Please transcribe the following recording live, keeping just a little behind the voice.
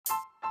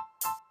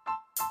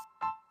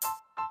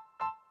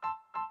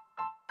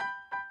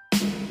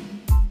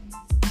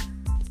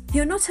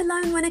You're not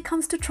alone when it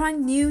comes to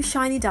trying new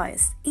shiny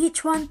diets,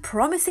 each one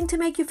promising to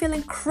make you feel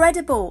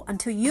incredible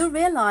until you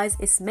realize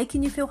it's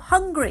making you feel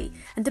hungry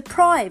and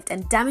deprived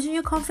and damaging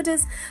your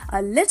confidence a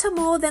little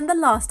more than the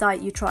last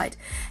diet you tried.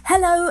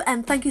 Hello,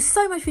 and thank you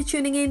so much for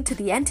tuning in to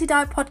the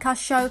Anti-Diet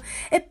Podcast Show,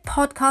 a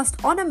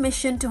podcast on a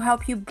mission to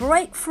help you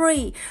break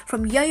free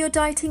from yo-yo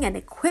dieting and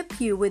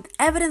equip you with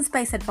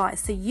evidence-based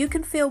advice so you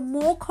can feel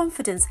more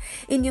confidence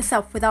in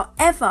yourself without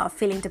ever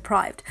feeling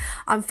deprived.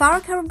 I'm Farah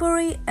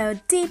Kariamburi, a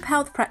deep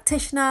health practitioner,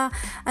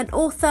 an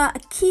author, a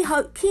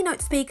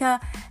keynote speaker,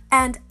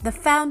 and the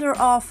founder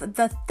of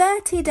the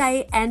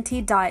 30-Day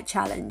Anti-Diet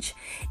Challenge.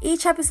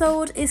 Each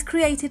episode is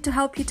created to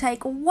help you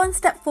take one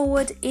step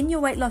forward in your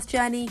weight loss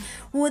journey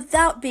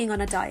without being on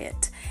a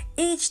diet.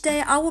 Each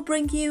day I will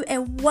bring you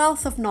a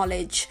wealth of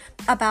knowledge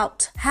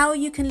about how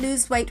you can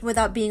lose weight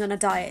without being on a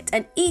diet.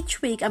 And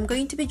each week I'm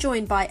going to be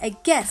joined by a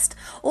guest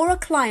or a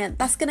client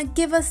that's going to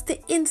give us the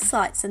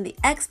insights and the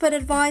expert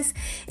advice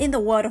in the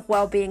world of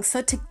well-being.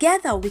 So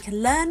together we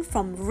can learn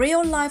from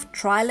real life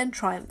trial and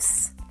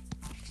triumphs.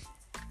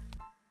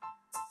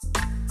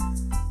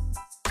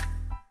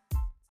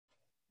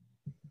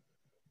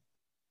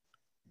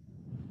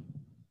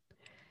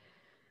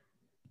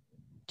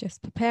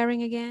 Just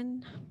preparing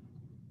again.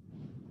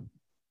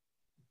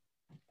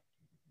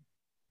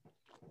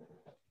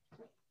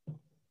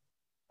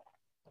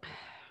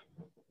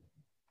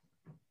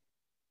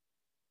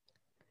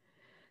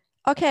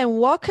 Okay, and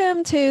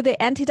welcome to the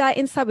Anti-Diet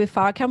Insight with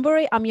Farah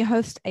Kariamburi. I'm your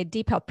host, a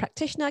deep health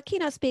practitioner,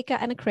 keynote speaker,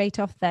 and a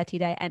creator of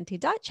 30-Day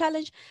Anti-Diet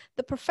Challenge,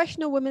 the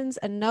professional women's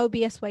and no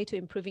BS way to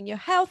improving your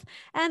health.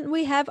 And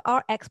we have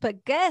our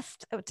expert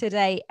guest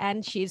today,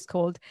 and she's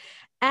called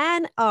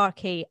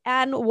Iarchy.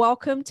 And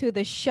welcome to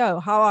the show.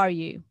 How are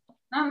you?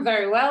 I'm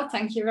very well.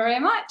 Thank you very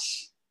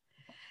much.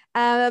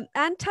 And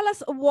tell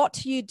us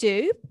what you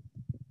do.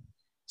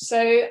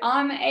 So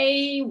I'm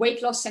a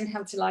weight loss and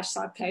healthy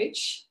lifestyle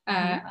coach.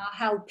 I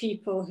help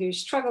people who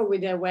struggle with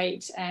their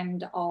weight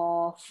and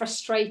are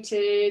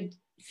frustrated,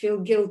 feel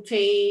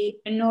guilty,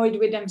 annoyed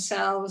with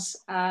themselves,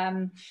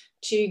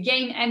 to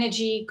gain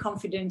energy,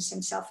 confidence,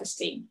 and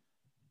self-esteem.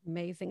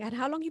 Amazing. And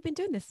how long have you been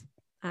doing this,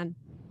 Anne?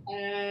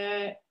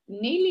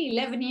 Nearly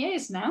 11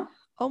 years now.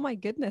 Oh my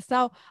goodness.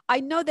 Now, I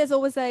know there's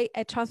always a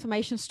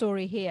transformation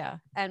story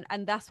here, and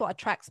that's what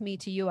attracts me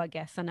to you, I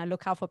guess. And I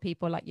look out for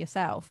people like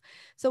yourself.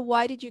 So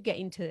why did you get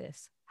into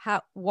this?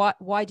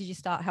 Why did you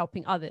start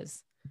helping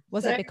others?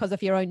 Was it because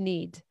of your own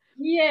need?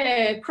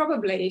 Yeah,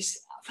 probably.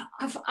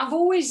 I've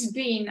always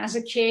been, as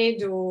a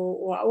kid,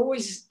 or I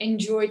always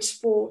enjoyed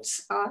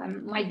sports.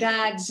 My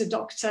dad's a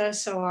doctor,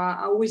 so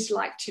I always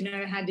liked to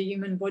know how the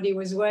human body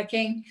was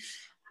working.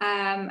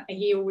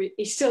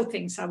 He still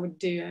thinks I would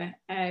be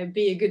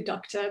a good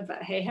doctor,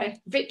 but hey,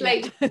 a bit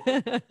late.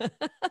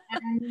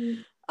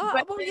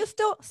 Well, you're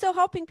still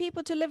helping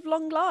people to live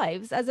long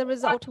lives as a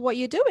result of what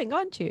you're doing,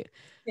 aren't you?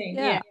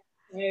 Yeah.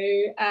 So,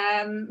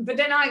 but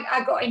then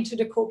I got into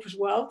the corporate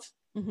world,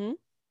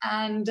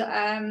 and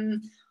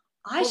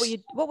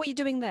what were you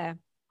doing there?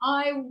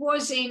 I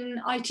was in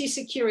IT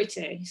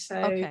security. So,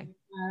 okay.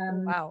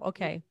 Wow.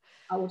 Okay.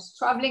 I was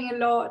traveling a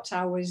lot.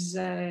 I was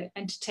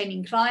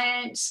entertaining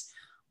clients.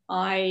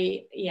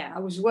 I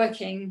was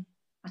working,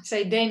 I'd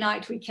say day,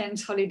 night,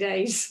 weekends,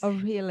 holidays. Oh,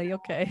 really?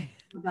 Okay.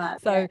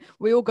 So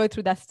we all go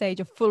through that stage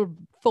of full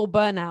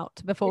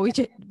burnout before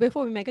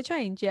we make a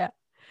change. Yeah.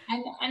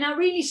 And I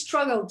really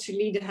struggled to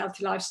lead a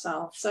healthy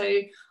lifestyle.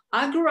 So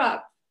I grew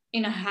up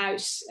in a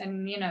house,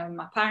 and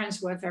my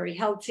parents were very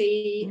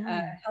healthy,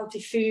 healthy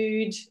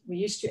food. We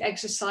used to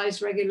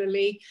exercise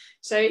regularly.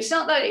 So it's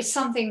not that it's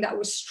something that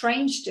was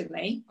strange to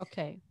me.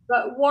 Okay.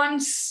 But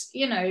once,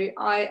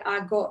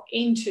 I got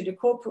into the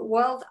corporate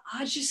world,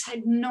 I just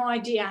had no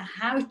idea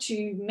how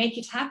to make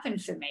it happen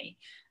for me.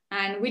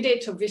 And with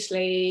it,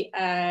 obviously,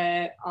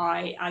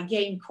 I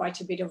gained quite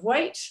a bit of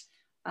weight.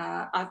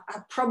 I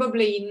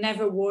probably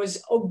never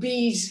was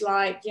obese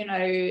like,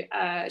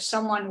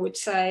 someone would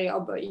say,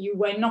 oh, but you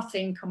were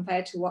nothing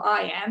compared to what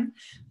I am.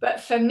 But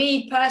for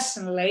me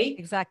personally,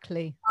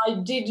 exactly, I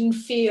didn't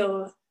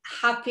feel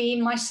happy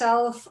in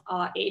myself.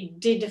 It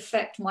did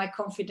affect my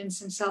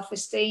confidence and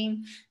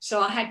self-esteem. So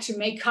I had to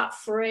make up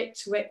for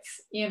it with,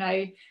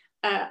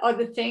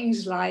 other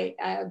things like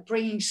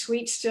bringing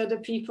sweets to other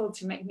people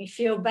to make me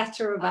feel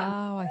better about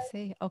myself. I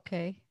see.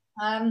 Okay.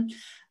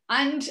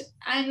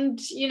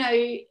 And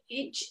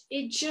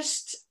it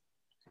just,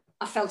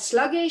 I felt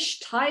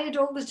sluggish, tired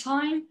all the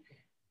time,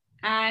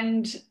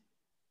 and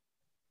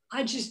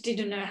I just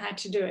didn't know how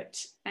to do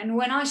it. And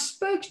when I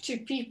spoke to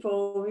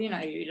people,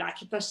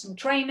 like a personal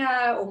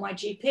trainer or my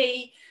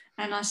GP,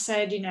 and I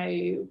said,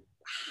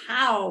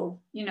 how,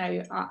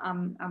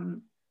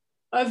 I'm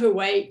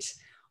overweight,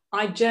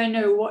 I don't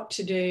know what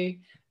to do.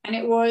 And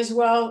it was,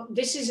 well,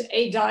 this is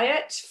a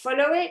diet,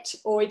 follow it,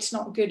 or it's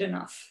not good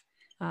enough.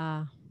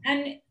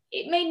 And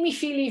it made me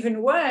feel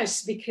even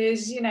worse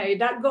because,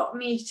 that got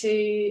me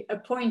to a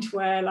point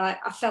where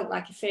I felt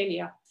like a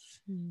failure.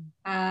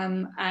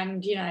 And,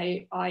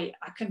 I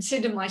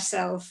consider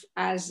myself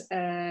as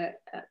a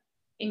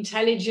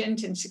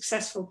intelligent and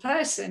successful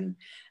person.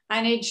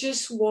 And it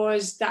just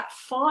was that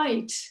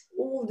fight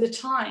all the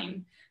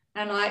time.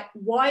 And like,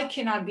 why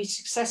can I be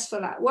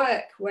successful at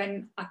work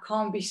when I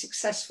can't be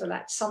successful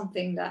at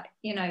something that,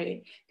 you know.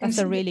 That's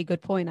a really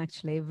good point,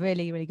 actually.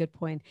 Really, really good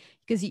point.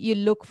 Because you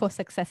look for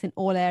success in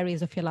all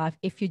areas of your life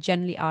if you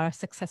generally are a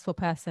successful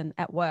person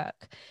at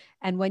work.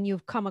 And when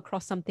you've come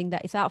across something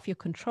that is out of your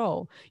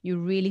control, you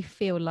really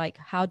feel like,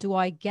 how do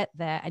I get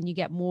there? And you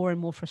get more and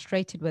more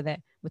frustrated with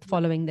it, with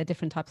following the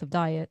different types of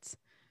diets.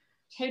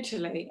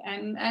 Totally.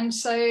 And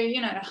so,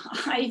 you know,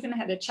 I even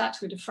had a chat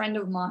with a friend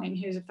of mine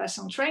who's a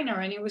personal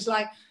trainer, and he was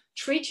like,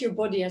 treat your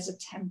body as a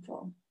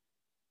temple.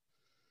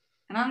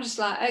 And I'm just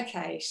like,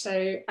 okay,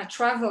 so I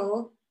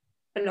travel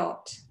a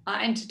lot.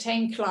 I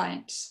entertain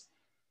clients.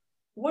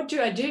 What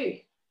do I do?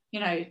 You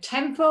know,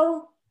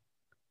 temple.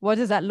 What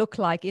does that look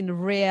like in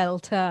real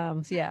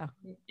terms? Yeah.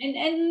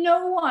 And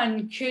no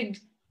one could,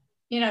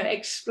 you know,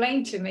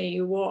 explain to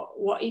me what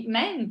it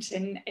meant.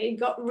 And it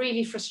got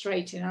really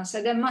frustrating. I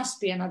said, there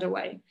must be another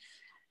way.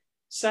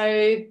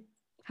 So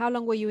how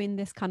long were you in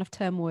this kind of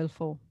turmoil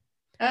for?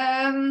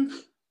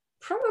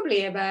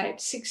 Probably about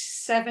 6,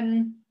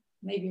 7,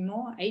 maybe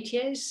more, 8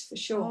 years for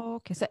sure. Oh,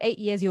 okay. So 8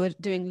 years you were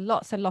doing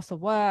lots and lots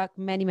of work,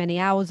 many, many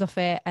hours of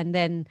it, and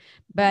then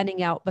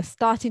burning out, but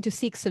starting to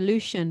seek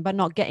solution, but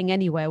not getting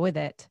anywhere with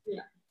it.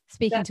 Yeah.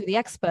 Speaking to the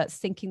experts,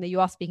 thinking that you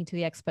are speaking to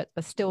the experts,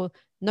 but still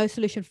no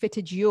solution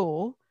fitted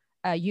your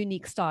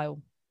unique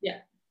style. Yeah.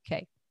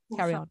 Okay.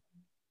 Carry on.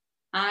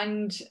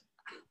 And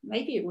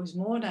maybe it was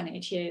more than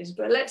 8 years,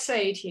 but let's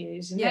say 8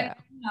 years. And yeah. Then,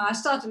 you know, I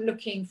started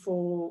looking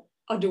for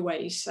other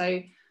ways.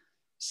 So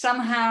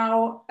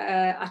somehow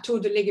I tore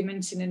the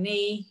ligaments in the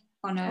knee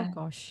on a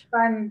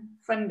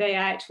fun day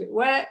out with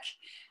work.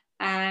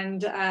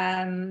 And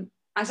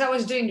as I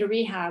was doing the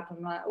rehab,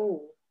 I'm like,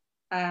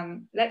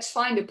 let's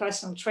find a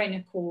personal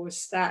trainer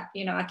course that,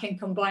 you know, I can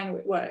combine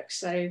with work.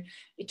 So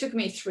it took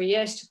me 3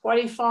 years to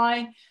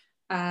qualify.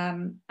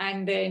 And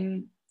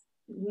then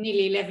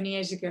nearly 11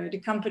 years ago, the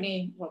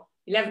company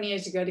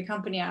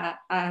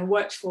I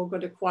worked for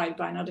got acquired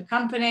by another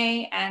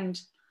company, and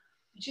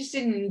I just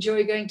didn't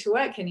enjoy going to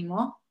work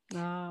anymore.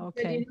 Oh,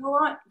 okay. But you know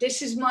what?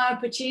 This is my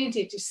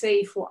opportunity to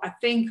see if what I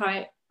think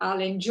I'll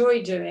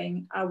enjoy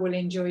doing, I will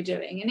enjoy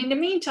doing. And in the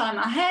meantime,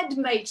 I had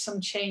made some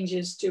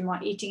changes to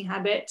my eating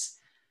habits.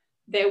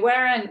 They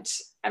weren't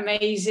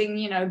amazing,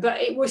 you know,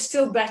 but it was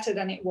still better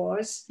than it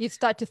was. You'd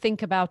start to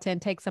think about it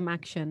and take some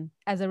action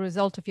as a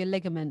result of your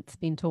ligaments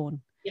being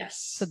torn. Yes.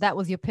 So that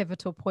was your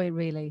pivotal point,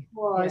 really.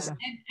 Was. Yeah.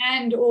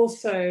 And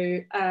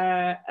also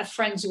a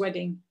friend's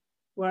wedding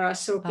where I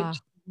saw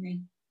pictures of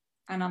me.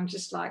 And I'm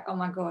just like, oh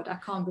my God, I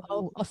can't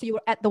believe it. So you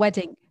were at the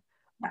wedding?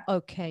 Yeah.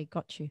 Okay,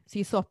 got you. So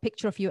you saw a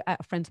picture of you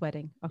at a friend's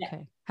wedding. Okay.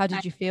 Yeah. How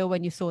did you feel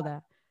when you saw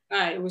that?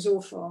 It was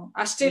awful.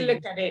 I still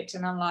look at it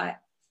and I'm like,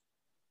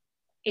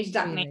 is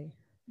that me?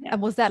 Yeah.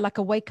 And was that like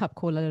a wake-up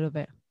call a little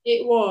bit?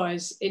 It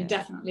was. It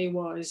definitely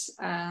was.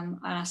 And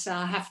I said,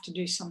 I have to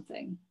do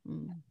something.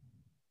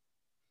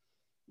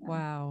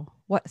 Wow.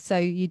 What? So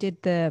you did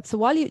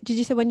so did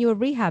you say when you were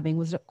rehabbing,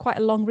 was it quite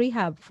a long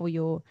rehab for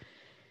your?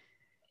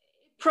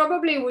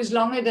 Probably was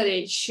longer than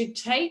it should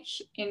take,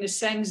 in the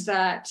sense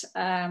that,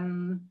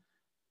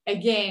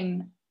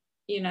 again,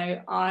 you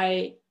know,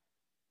 I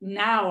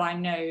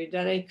know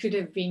that it could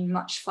have been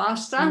much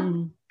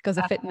faster. Because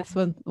the fitness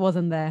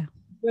wasn't there.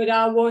 But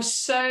I was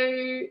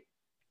so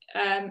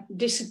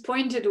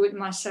disappointed with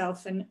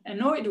myself and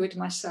annoyed with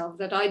myself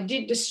that I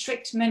did the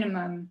strict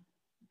minimum,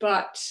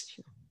 but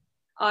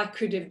I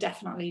could have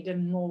definitely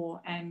done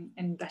more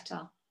and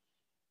better.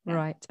 Yeah.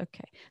 Right.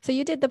 Okay. So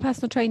you did the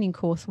personal training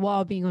course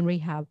while being on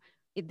rehab.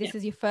 This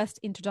is your first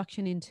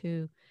introduction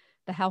into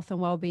the health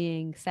and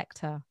well-being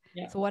sector.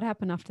 Yeah. So what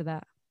happened after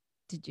that?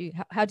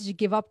 How did you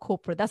give up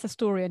corporate? That's a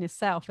story in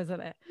itself,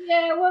 isn't it?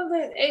 Yeah, well,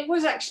 it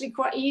was actually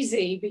quite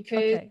easy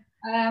because,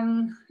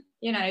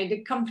 you know, the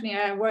company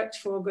I worked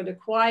for got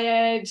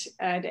acquired.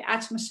 The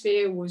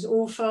atmosphere was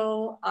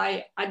awful.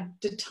 At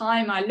the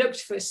time, I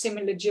looked for a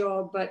similar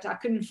job, but I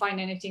couldn't find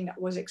anything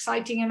that was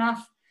exciting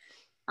enough.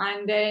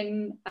 And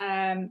then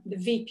the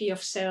VP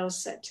of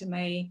sales said to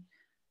me,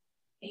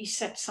 he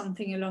said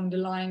something along the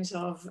lines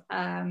of,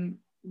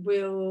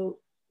 we'll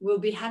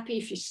be happy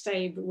if you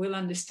stay, but we'll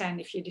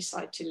understand if you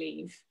decide to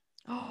leave.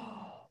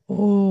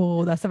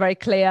 Oh, that's a very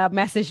clear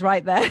message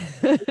right there.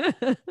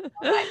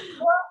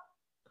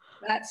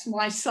 That's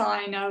my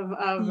sign of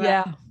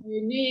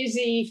New Year's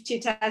Eve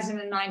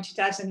 2009,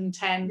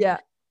 2010. Yeah.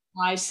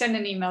 I sent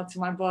an email to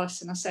my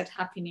boss and I said,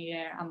 Happy New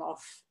Year, I'm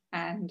off.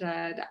 And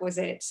that was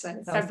it.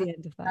 So that was the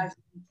end of that.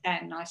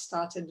 2010, I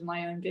started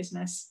my own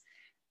business.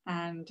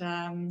 And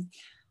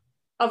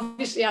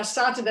obviously I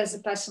started as a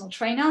personal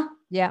trainer.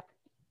 Yeah.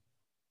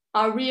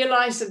 I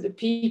realized that the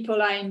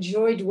people I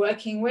enjoyed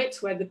working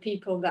with were the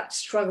people that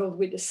struggled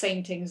with the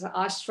same things that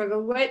I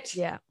struggled with.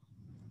 Yeah.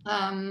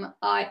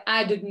 I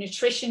added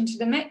nutrition to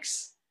the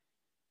mix.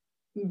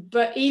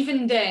 But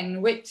even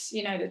then, with,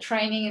 you know, the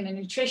training and the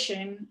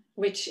nutrition,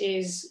 which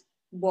is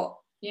what,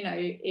 you know,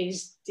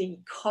 is the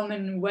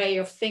common way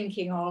of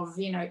thinking of,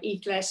 you know,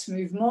 eat less,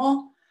 move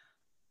more.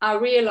 I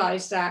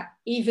realized that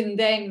even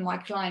then my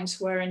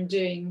clients weren't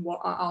doing what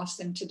I asked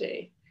them to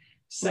do.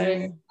 So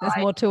there's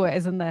more to it,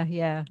 isn't there?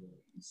 Yeah.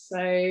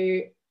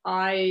 So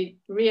I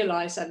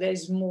realized that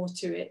there's more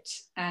to it,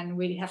 and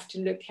we have to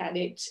look at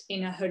it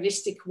in a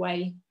holistic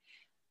way.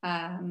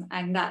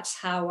 And that's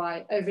how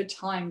I, over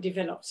time,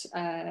 developed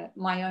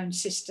my own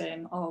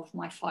system of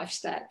my 5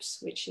 steps,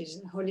 which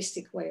is a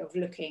holistic way of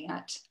looking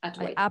at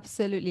weight. I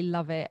absolutely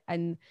love it.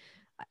 And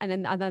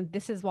then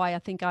this is why I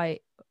think I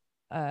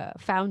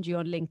found you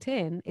on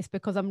LinkedIn, is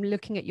because I'm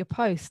looking at your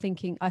posts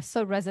thinking I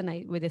so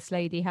resonate with this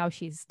lady, how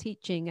she's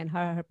teaching, and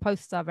her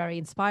posts are very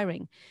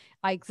inspiring.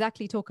 I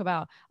exactly talk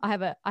about, I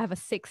have a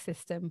 6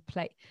 system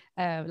play,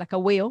 like a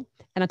wheel,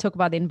 and I talk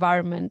about the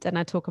environment, and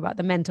I talk about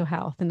the mental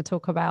health, and I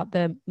talk about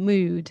the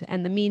mood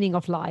and the meaning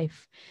of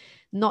life,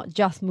 not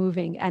just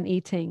moving and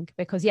eating,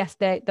 because yes,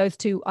 those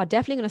 2 are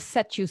definitely going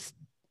to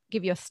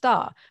give you a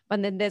start,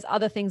 but then there's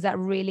other things that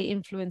really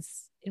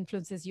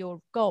influences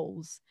your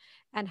goals,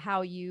 and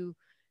how you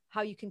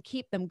can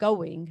keep them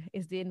going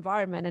is the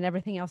environment and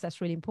everything else that's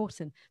really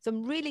important. So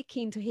I'm really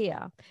keen to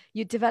hear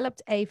you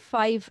developed a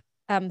 5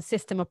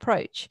 system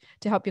approach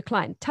to help your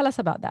client. Tell us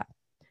about that.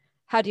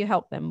 How do you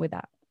help them with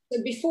that?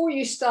 So before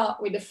you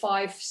start with the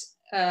 5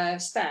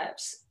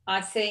 steps,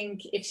 I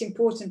think it's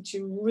important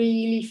to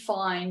really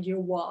find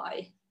your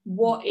why.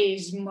 What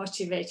is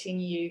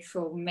motivating you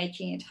for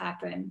making it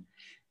happen?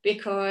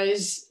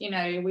 Because, you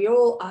know, we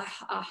all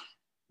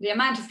the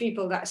amount of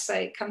people that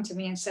come to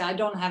me and say, I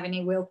don't have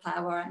any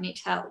willpower, I need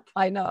help.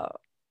 I know.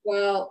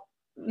 Well,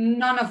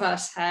 none of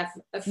us have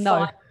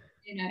an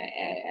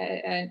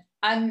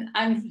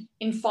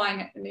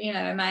infinite,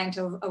 amount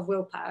of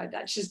willpower.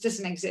 That just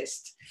doesn't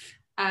exist.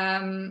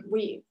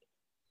 We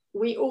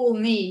all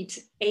need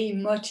a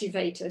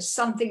motivator,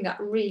 something that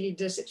really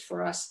does it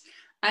for us.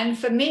 And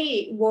for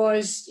me, it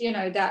was,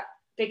 that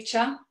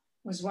picture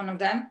was one of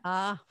them.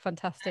 Ah,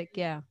 fantastic.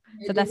 Yeah.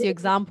 So that's your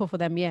example for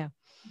them. Yeah.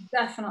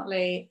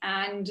 Definitely.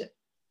 And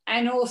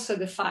also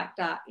the fact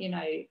that,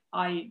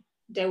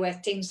 there were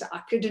things that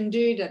I couldn't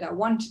do that I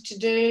wanted to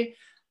do.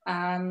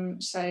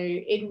 So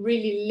it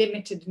really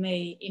limited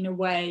me in a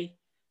way,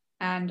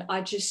 and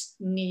I just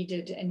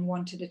needed and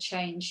wanted a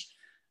change.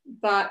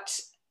 But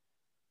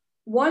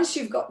once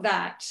you've got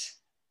that,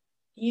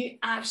 you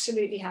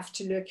absolutely have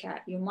to look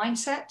at your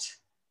mindset,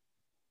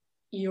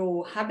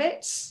 your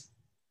habits,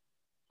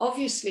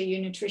 obviously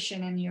your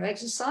nutrition and your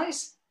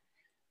exercise,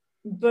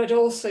 but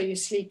also your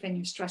sleep and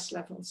your stress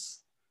levels.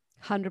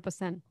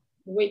 100%.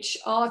 Which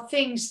are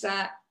things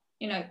that,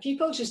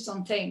 people just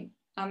don't think.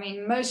 I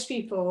mean, most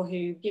people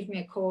who give me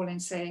a call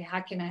and say, how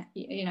can I,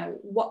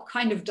 what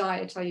kind of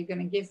diet are you going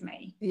to give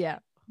me? Yeah.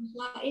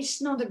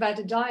 It's not about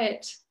a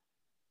diet.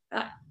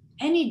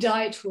 Any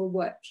diet will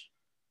work.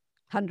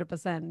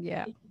 100%.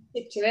 Yeah. If you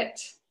stick to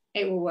it,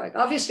 it will work.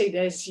 Obviously,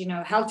 there's,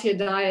 healthier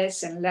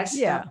diets and less.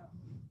 Yeah.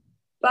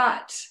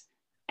 But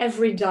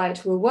every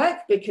diet will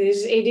work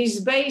because it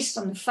is based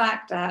on the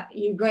fact that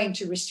you're going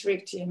to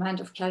restrict the amount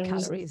of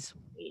calories.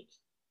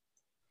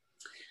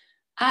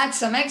 Add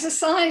some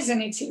exercise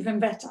and it's even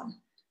better.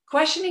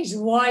 Question is,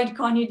 why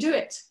can't you do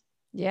it?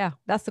 Yeah,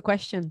 that's the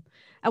question.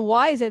 And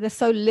why is it there's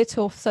so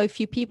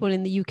few people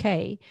in the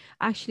UK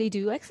actually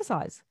do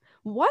exercise?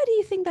 Why do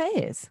you think that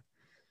is?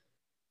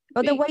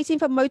 Are they waiting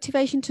for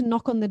motivation to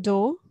knock on the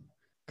door?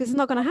 Because it's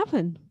not going to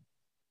happen.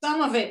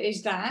 Some of it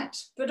is that,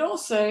 but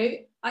also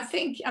I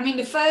think,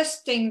 the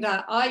first thing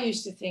that I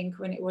used to think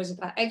when it was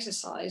about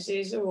exercise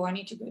is, I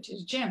need to go to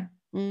the gym.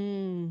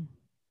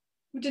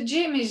 But the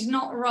gym is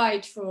not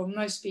right for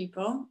most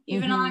people.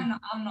 Even I'm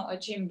not a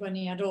gym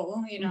bunny at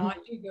all. I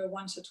do go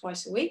once or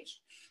twice a week.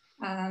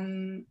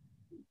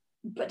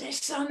 But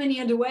there's so many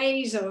other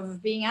ways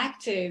of being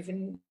active.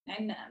 And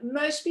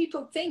most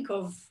people think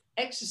of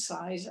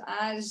exercise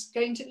as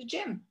going to the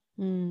gym.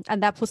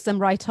 And that puts them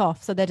right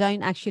off. So they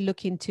don't actually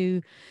look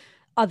into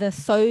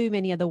so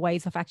many other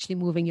ways of actually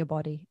moving your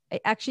body.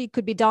 It actually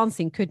could be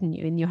dancing, couldn't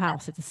you, in your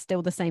house? It's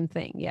still the same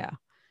thing. Yeah.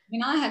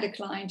 I had a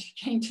client who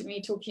came to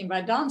me talking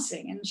about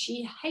dancing, and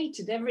she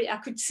hated I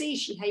could see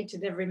she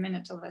hated every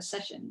minute of her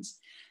sessions.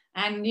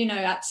 And,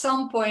 at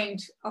some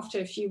point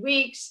after a few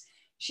weeks,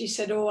 she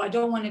said, I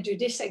don't want to do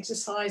this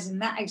exercise and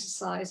that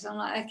exercise. I'm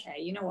like, okay,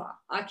 you know what?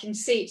 I can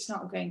see it's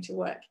not going to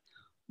work.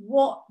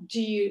 What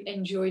do you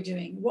enjoy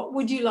doing? What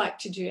would you like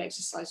to do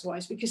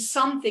exercise-wise? Because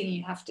something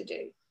you have to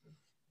do.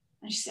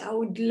 And she said, I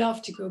would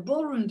love to go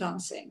ballroom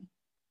dancing.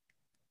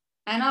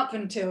 And up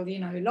until,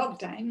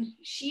 lockdown,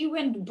 she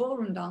went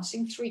ballroom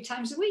dancing 3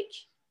 times a week.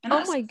 And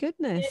oh my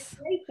goodness.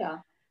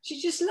 Later. She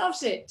just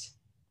loves it.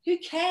 Who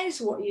cares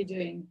what you're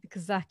doing?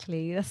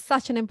 Exactly. That's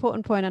such an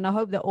important point. And I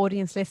hope the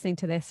audience listening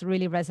to this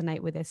really resonate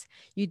with this.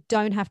 You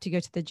don't have to go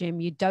to the gym.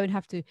 You don't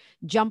have to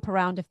jump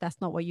around if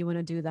that's not what you want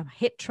to do. The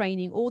HIIT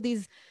training, all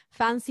these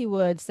fancy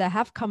words that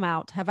have come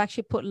out have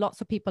actually put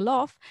lots of people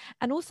off,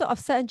 and also of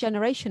certain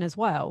generation as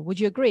well. Would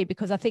you agree?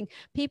 Because I think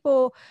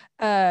people,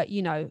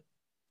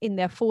 in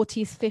their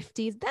 40s,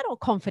 50s, they're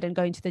not confident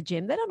going to the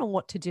gym. They don't know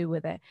what to do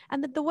with it.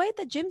 And the way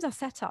the gyms are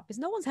set up is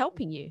no one's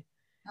helping you.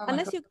 Oh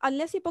my God.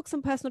 Unless you book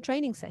some personal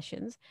training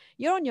sessions,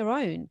 you're on your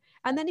own.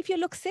 And then if you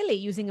look silly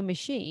using a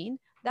machine,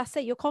 that's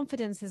it, your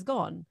confidence is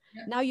gone.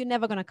 Yeah. Now you're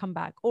never going to come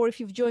back. Or if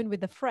you've joined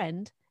with a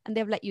friend and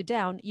they've let you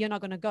down, you're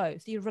not going to go.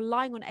 So you're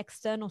relying on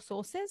external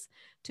sources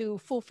to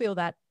fulfill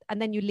that,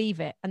 and then you leave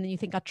it, and then you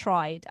think, I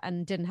tried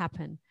and it didn't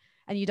happen.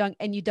 And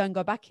you don't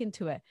go back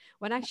into it,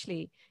 when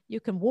actually you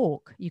can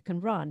walk, you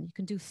can run, you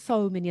can do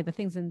so many other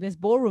things. And this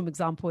ballroom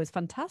example is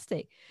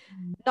fantastic.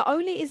 Not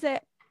only is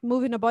it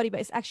moving the body,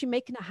 but it's actually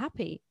making her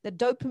happy. The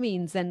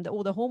dopamines and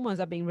all the hormones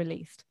are being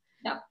released.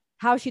 Yeah.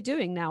 How's she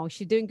doing now? Is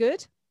she doing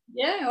good?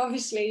 Yeah,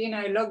 obviously,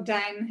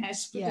 lockdown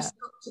has put a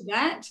stop to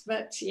that,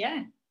 but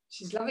yeah,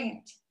 she's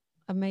loving it.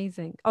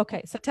 Amazing.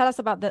 Okay, so tell us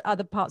about the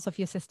other parts of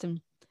your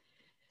system.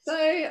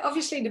 So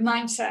obviously the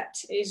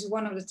mindset is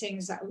one of the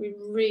things that we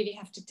really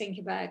have to think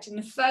about. And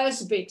the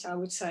first bit, I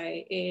would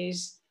say,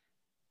 is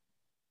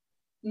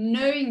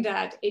knowing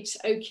that it's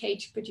okay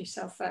to put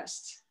yourself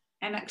first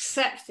and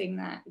accepting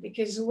that,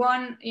 because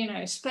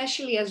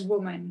especially as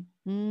women,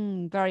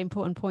 very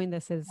important point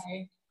this is.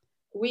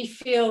 We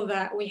feel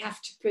that we have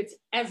to put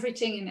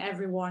everything and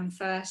everyone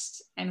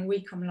first and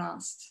we come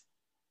last.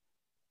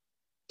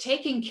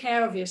 Taking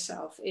care of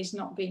yourself is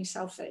not being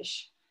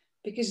selfish,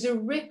 because the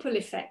ripple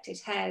effect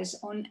it has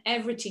on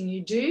everything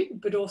you do,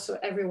 but also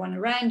everyone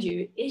around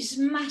you, is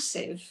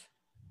massive.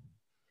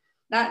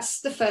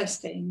 That's the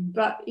first thing.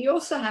 But you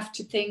also have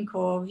to think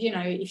of,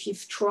 if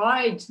you've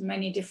tried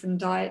many different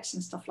diets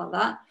and stuff like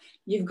that,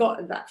 you've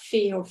got that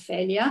fear of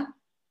failure.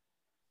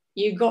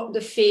 You've got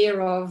the fear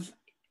of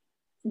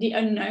the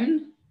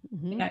unknown.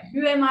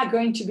 Who am I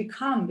going to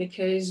become?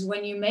 Because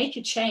when you make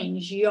a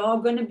change, you're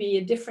going to be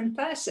a different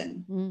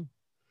person.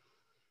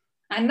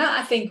 And that,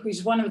 I think,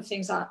 was one of the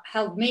things that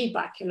held me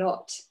back a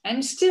lot,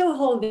 and still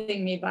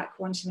holding me back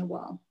once in a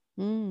while,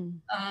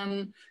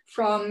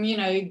 from,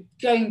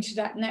 going to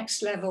that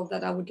next level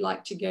that I would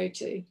like to go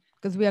to.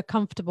 Because we are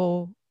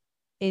comfortable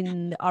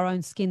in our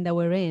own skin that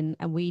we're in,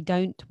 and we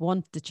don't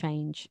want to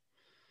change.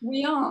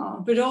 We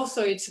are, but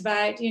also it's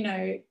about,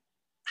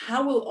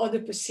 how will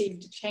others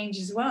perceive the change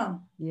as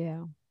well?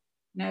 Yeah.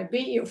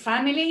 Be it your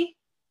family,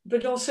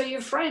 but also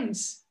your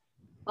friends.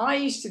 I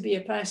used to be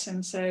a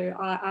person, so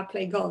I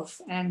play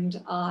golf,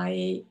 and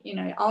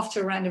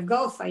after a round of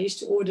golf, I used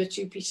to order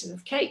 2 pieces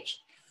of cake,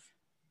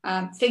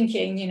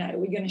 thinking,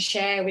 we're going to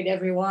share with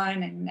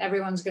everyone and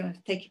everyone's going to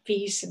take a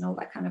piece and all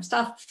that kind of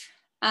stuff.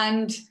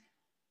 And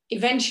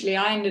eventually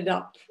I ended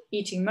up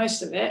eating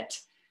most of it.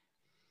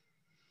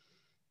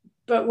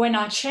 But when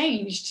I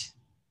changed,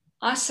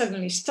 I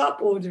suddenly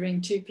stopped ordering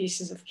 2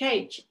 pieces of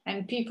cake,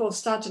 and people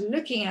started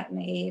looking at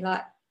me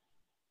like,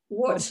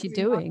 what's she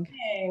doing?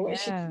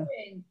 What's she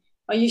doing?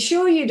 Are you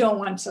sure you don't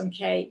want some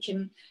cake?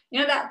 And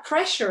that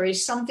pressure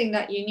is something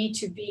that you need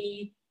to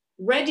be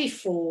ready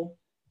for,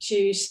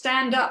 to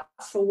stand up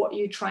for what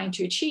you're trying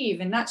to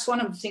achieve. And that's one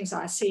of the things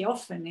that I see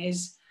often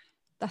is.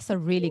 That's a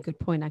really good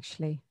point,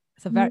 actually.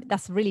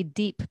 That's a really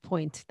deep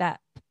point that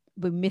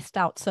we missed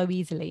out so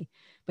easily.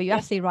 But you're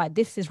absolutely right.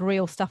 This is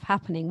real stuff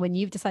happening. When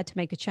you've decided to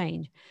make a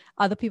change,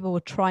 other people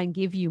will try and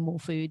give you more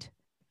food.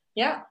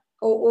 Yeah.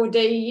 Or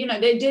they,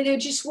 they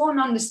just won't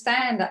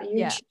understand that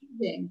you're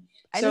choosing.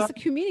 And it's the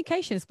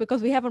communication. It's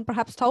because we haven't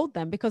perhaps told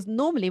them, because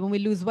normally when we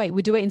lose weight,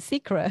 we do it in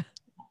secret.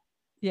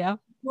 Yeah.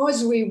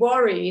 Because we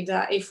worry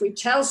that if we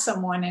tell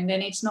someone and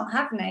then it's not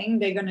happening,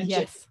 they're going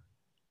to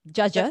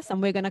judge us,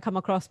 and we're going to come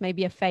across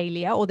maybe a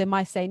failure, or they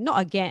might say, not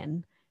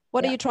again.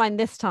 What are you trying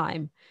this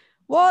time?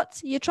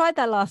 What? You tried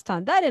that last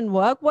time. That didn't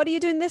work. What are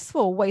you doing this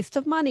for? Waste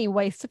of money,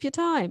 waste of your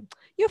time.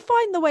 You're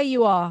fine the way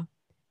you are.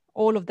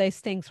 All of those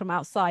things from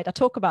outside. I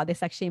talk about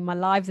this actually in my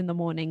lives in the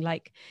morning.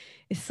 Like,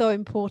 it's so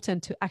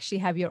important to actually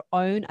have your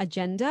own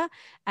agenda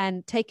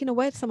and taking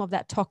away some of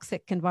that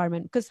toxic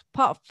environment, because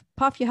part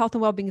of your health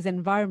and well-being is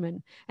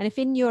environment. And if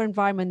in your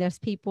environment there's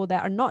people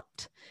that are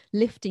not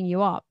lifting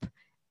you up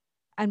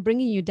and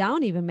bringing you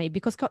down, even maybe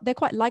because they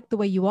quite like the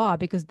way you are,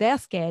 because they're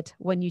scared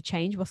when you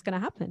change what's going to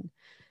happen.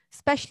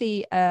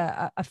 Especially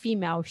a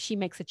female, if she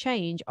makes a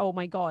change, oh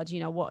my God,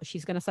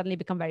 she's going to suddenly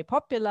become very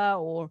popular.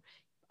 Or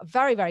a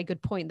very, very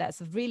good point.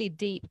 That's really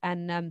deep,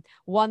 and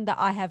one that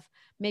I have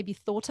maybe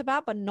thought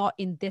about, but not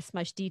in this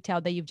much detail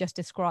that you've just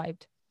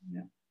described.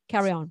 Yeah.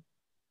 Carry on.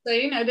 So,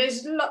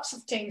 there's lots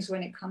of things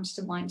when it comes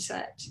to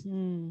mindset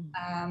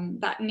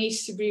that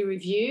needs to be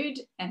reviewed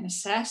and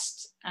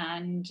assessed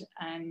and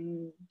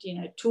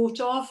thought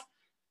of,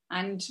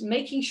 and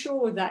making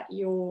sure that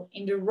you're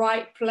in the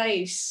right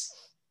place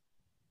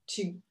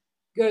to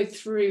go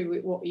through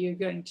with what you're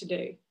going to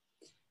do.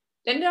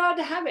 Then there are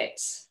the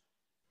habits.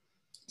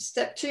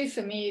 Step 2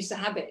 for me is the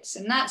habits,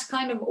 and that's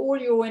kind of all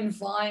your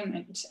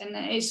environment. And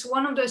it's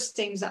one of those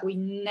things that we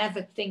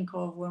never think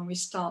of when we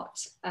start,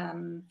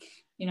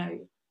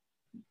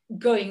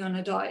 going on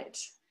a diet,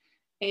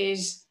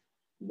 is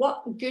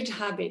what good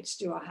habits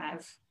do I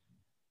have?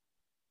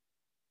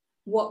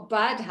 What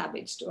bad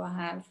habits do I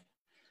have?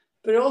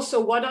 But also,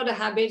 what are the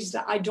habits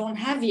that I don't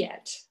have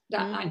yet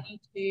that I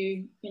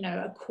need to,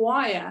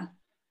 acquire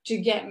to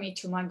get me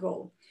to my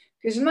goal?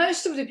 Because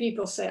most of the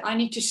people say, I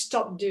need to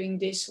stop doing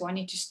this, or I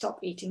need to stop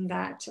eating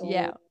that. Or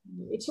Yeah.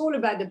 it's all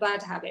about the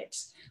bad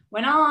habits.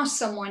 When I ask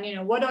someone,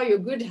 what are your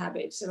good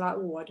habits? They're like,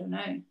 oh, I don't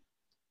know.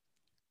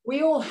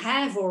 We all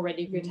have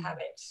already good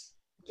habits.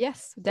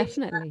 Yes,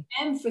 definitely.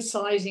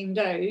 Emphasizing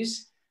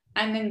those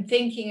and then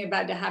thinking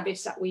about the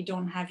habits that we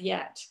don't have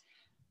yet.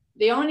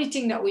 The only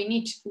thing that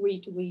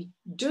we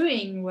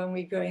doing when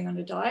we're going on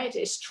a diet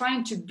is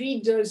trying to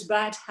beat those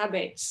bad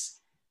habits.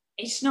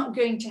 It's not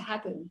going to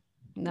happen.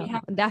 No,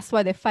 that's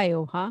why they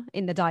fail, huh?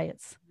 In the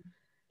diets.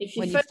 If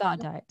you when you start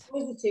a diet,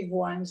 positive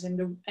ones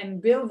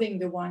and building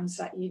the ones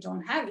that you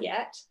don't have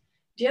yet,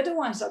 the other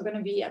ones are going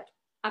to be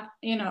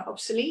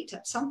obsolete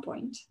at some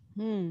point.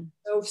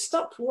 So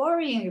stop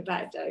worrying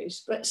about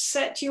those, but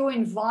set your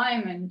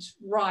environment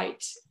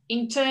right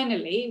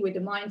internally with the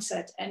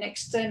mindset and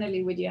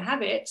externally with your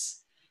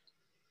habits.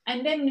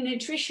 And then the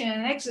nutrition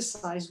and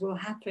exercise will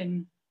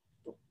happen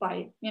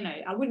by,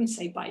 I wouldn't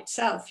say by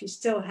itself. You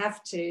still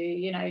have to,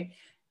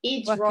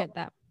 eat right,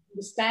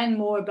 understand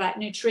more about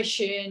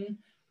nutrition,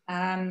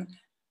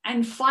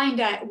 and find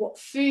out what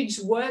foods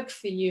work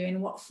for you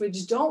and what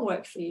foods don't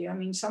work for you. I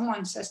mean,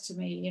 someone says to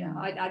me,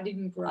 I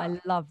didn't grow up. I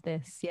love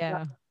this.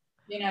 Yeah.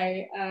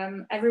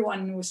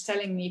 Everyone was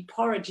telling me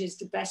porridge is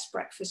the best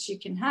breakfast you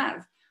can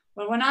have.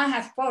 Well, when I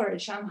have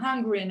porridge, I'm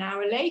hungry an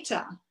hour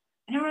later.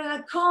 And I'm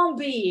like, can't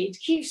be. It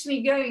keeps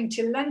me going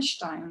till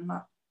lunchtime. I'm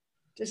like,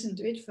 doesn't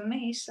do it for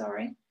me,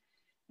 sorry.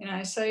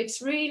 So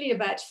it's really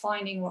about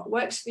finding what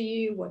works for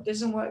you, what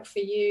doesn't work for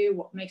you,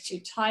 what makes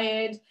you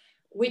tired.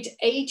 With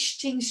age,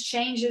 things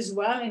change as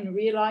well, and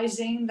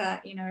realizing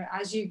that,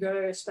 as you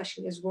go,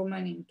 especially as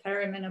women in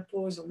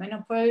perimenopause or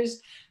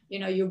menopause,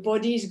 your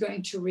body is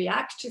going to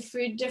react to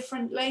food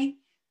differently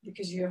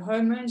because your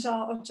hormones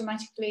are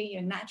automatically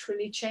and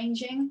naturally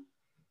changing.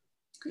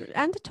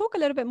 And to talk a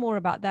little bit more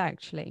about that,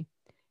 actually,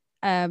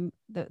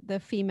 the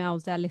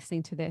females that are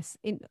listening to this,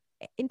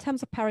 in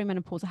terms of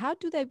perimenopause,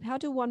 how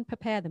do one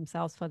prepare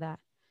themselves for that?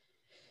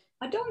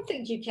 I don't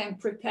think you can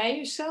prepare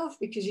yourself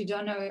because you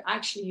don't know,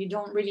 actually, you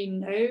don't really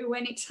know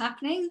when it's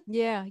happening.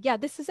 Yeah.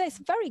 It's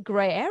a very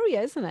gray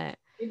area, isn't it?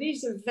 It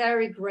is a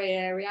very gray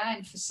area.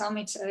 And for some,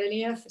 it's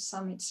earlier, for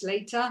some, it's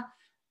later.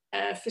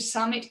 For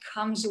some, it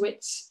comes with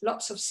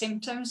lots of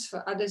symptoms.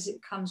 For others,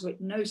 it comes with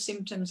no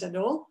symptoms at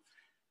all.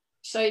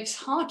 So it's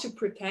hard to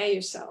prepare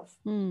yourself.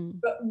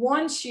 But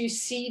once you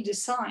see the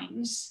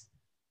signs,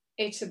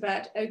 it's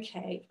about,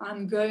 okay,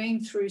 I'm going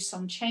through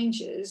some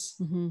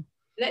changes.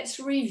 Let's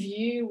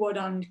review what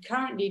I'm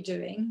currently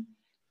doing,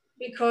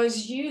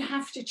 because you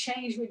have to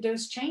change with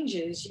those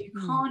changes. You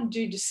can't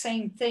do the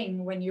same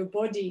thing when your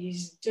body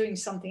is doing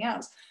something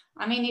else.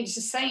 I mean, it's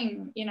the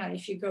same,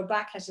 if you go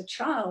back as a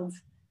child.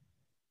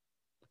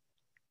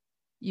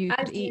 You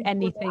could eat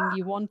anything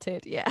you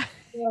wanted, yeah.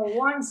 Well,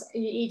 once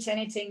you eat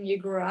anything, you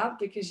grow up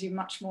because you're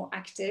much more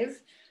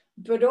active.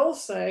 But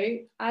also,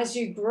 as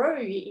you grow,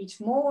 you eat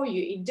more,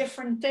 you eat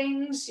different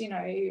things.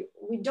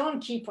 We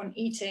don't keep on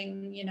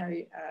eating,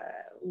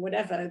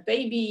 whatever,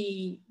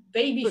 baby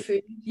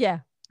food. Yeah,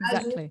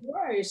 exactly. As we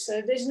grow.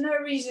 So there's no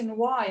reason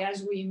why,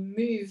 as we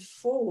move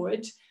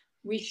forward,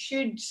 we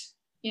should,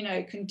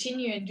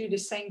 continue and do the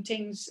same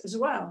things as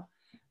well.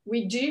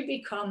 We do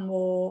become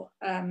more,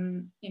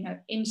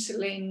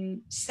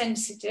 insulin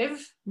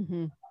sensitive. I'm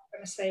not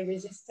going to say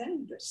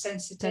resistant, but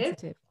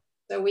sensitive.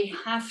 So we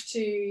have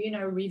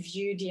to,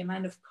 review the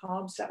amount of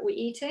carbs that we're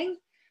eating.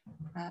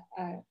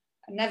 I'm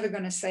never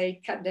going to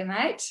say cut them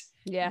out.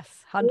 Yes,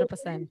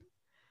 100%.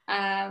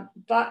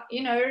 But,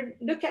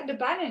 look at the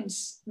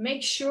balance.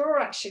 Make sure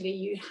actually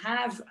you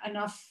have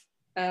enough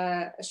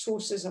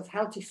sources of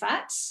healthy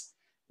fats,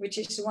 which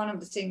is one of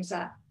the things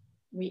that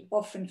we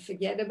often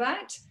forget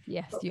about.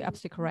 Yes, you're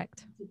absolutely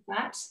correct.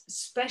 Fats,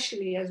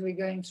 especially as we're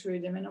going through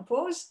the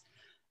menopause,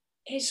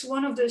 it's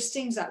one of those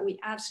things that we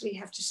absolutely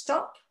have to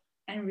stop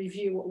and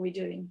review what we're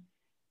doing.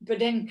 But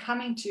then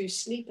coming to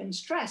sleep and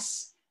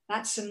stress,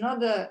 that's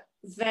another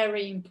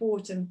very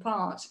important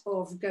part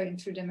of going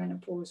through the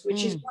menopause,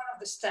 which is one of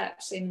the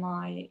steps in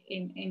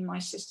my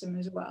system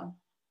as well.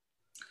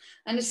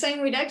 And the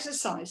same with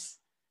exercise.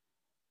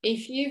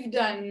 If you've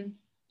done,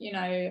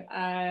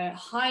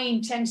 high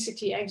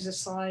intensity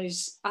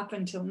exercise up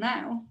until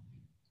now,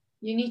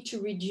 you need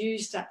to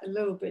reduce that a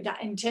little bit,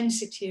 that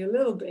intensity a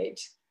little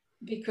bit,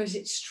 because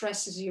it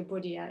stresses your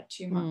body out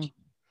too much.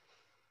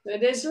 So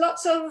there's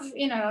lots of,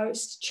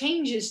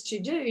 changes to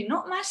do,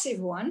 not massive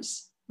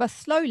ones. But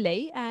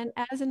slowly, and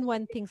as and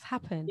when things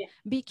happen,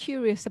 be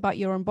curious about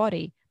your own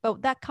body.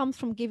 But that comes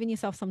from giving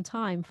yourself some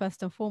time,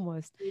 first and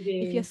foremost.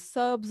 If you're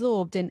so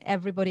absorbed in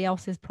everybody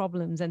else's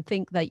problems and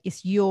think that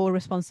it's your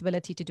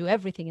responsibility to do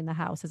everything in the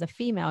house, as a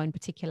female in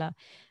particular,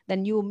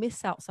 then you will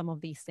miss out some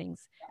of these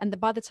things. And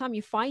by the time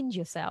you find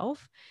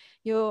yourself,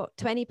 you're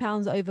 20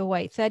 pounds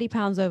overweight, 30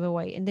 pounds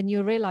overweight, and then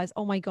you realize,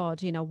 oh my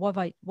God,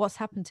 what's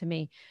happened to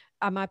me?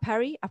 Am I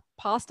peri? I've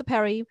passed the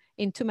peri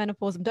into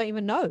menopause and don't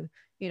even know,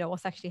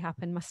 what's actually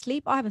happened. My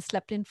sleep, I haven't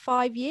slept in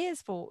 5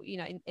 years for,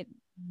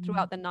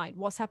 throughout the night?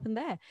 What's happened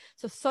there?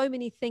 So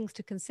many things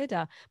to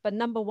consider. But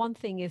number one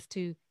thing is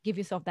to give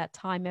yourself that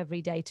time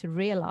every day to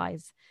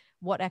realize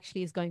what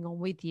actually is going on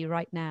with you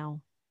right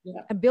now.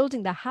 Yeah. And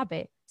building the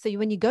habit. So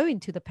when you go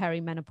into the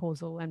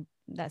perimenopausal and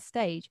that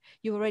stage,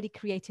 you've already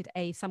created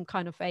some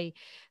kind of a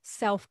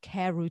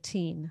self-care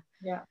routine.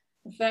 Yeah,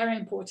 very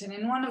important.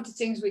 And one of the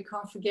things we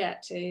can't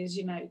forget is,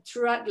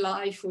 throughout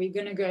life, we're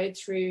going to go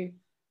through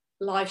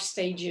life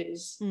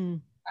stages.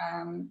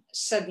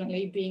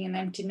 Suddenly being an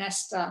empty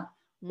nester,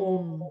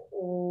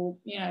 or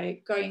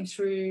going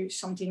through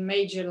something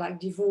major like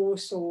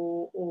divorce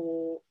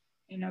or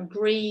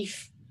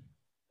grief.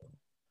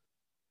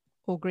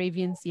 Or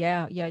grievance,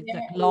 like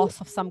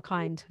loss of some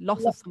kind,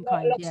 loss of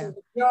a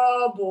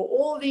job, or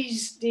all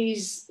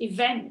these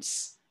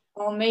events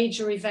are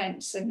major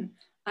events, and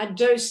at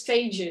those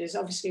stages,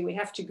 obviously, we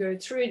have to go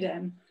through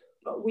them,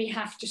 but we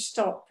have to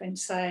stop and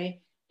say,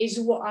 is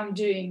what I'm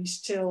doing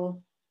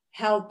still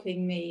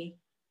helping me,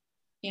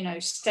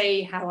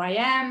 stay how I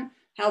am,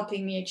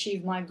 helping me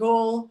achieve my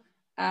goal,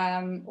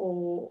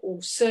 or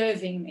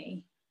serving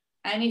me?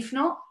 And if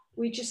not,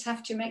 we just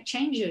have to make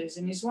changes.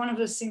 And it's one of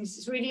those things,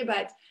 it's really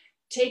about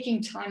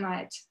taking time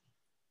out.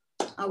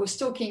 I was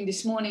talking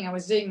this morning, I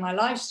was doing my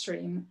live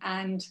stream,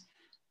 and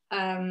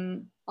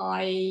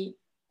I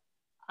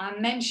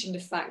mentioned the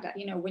fact that,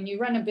 when you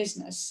run a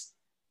business,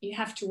 you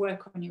have to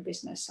work on your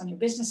business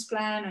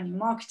plan, on your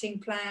marketing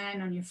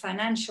plan, on your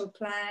financial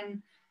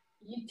plan.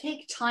 You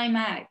take time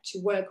out to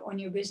work on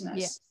your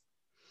business.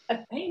 Yeah.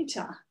 A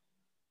painter,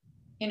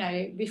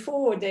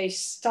 before they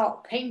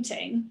start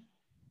painting,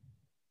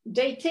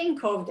 they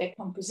think of their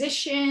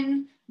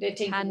composition, they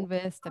think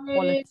canvas, the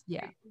quality,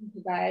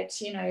 about,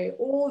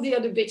 all the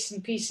other bits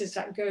and pieces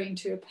that go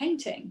into a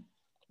painting.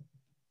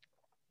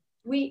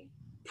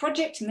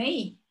 Project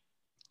Me.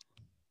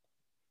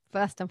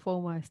 First and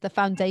foremost, the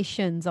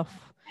foundations of,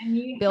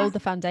 build the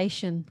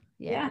foundation.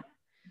 Yeah.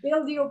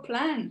 Build your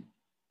plan.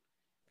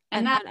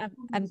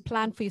 And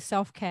plan for your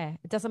self-care.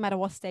 It doesn't matter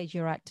what stage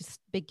you're at, just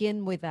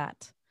begin with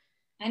that.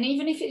 And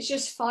even if it's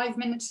just 5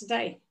 minutes a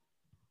day.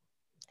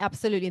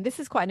 Absolutely. And this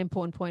is quite an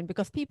important point,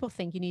 because people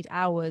think you need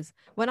hours.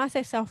 When I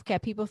say self-care,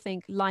 people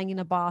think lying in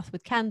a bath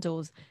with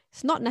candles.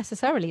 It's not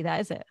necessarily that,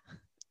 is it?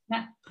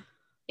 No.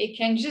 It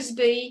can just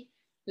be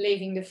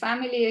leaving the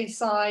family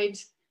aside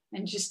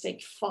and just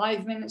take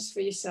 5 minutes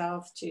for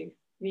yourself to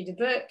read a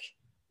book,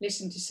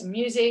 listen to some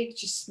music,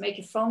 just make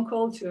a phone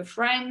call to a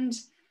friend,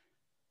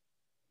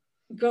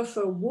 go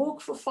for a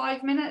walk for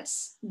 5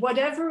 minutes,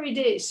 whatever it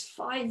is,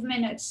 5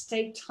 minutes,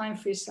 take time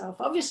for yourself.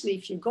 Obviously,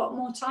 if you've got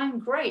more time,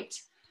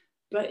 great.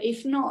 But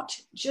if not,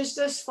 just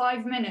those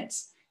 5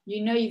 minutes,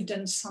 you've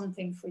done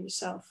something for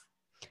yourself.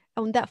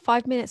 And that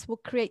 5 minutes will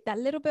create that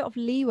little bit of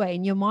leeway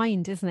in your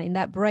mind, isn't it? And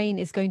that brain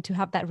is going to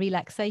have that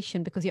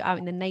relaxation because you're out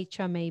in the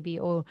nature maybe,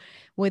 or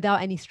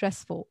without any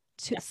stressful.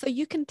 So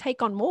you can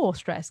take on more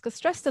stress, because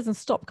stress doesn't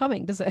stop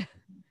coming, does it?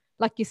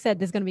 Like you said,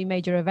 there's going to be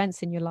major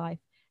events in your life.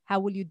 How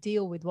will you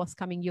deal with what's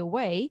coming your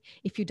way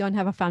if you don't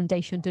have a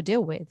foundation to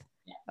deal with?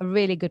 Yeah. A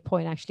really good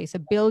point, actually. So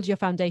build your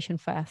foundation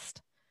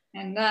first.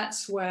 And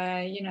that's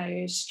where,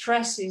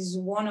 stress is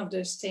one of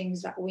those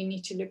things that we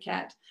need to look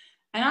at.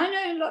 And I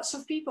know lots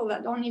of people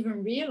that don't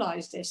even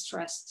realize they're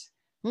stressed.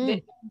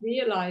 They don't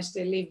realize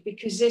they live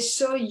because they're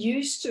so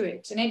used to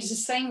it. And it's the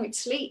same with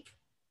sleep.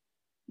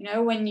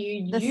 When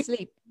the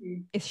sleep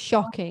is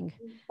shocking.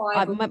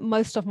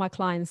 Most of my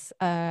clients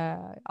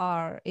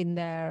are in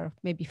their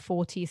maybe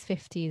 40s,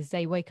 50s.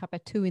 They wake up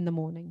at 2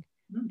 a.m.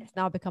 It's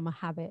now become a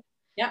habit.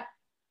 Yeah.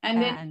 And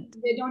then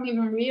they don't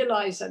even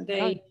realize that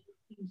they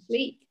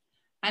sleep.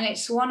 And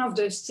it's one of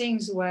those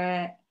things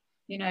where,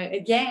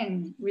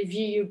 again,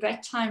 review your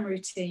bedtime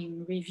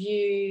routine,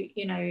 review,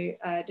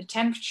 the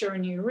temperature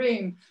in your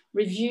room,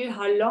 review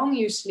how long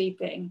you're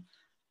sleeping.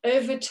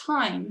 Over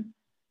time,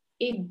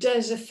 it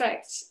does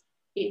affect,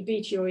 be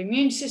it your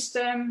immune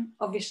system,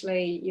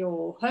 obviously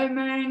your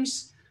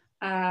hormones,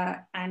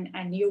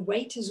 and your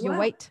weight as well. Your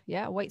weight,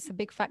 weight's a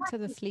big factor.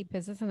 The sleep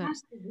is, isn't it?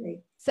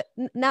 Massively. So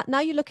now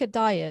you look at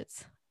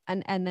diets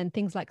and then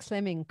things like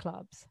slimming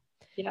clubs.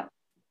 Yeah.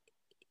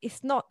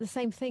 It's not the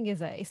same thing,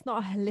 is it? It's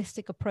not a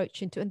holistic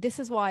approach into, and this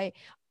is why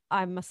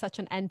I'm such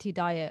an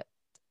anti-diet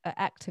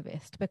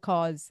activist,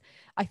 because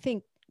I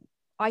think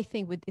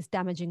it's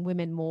damaging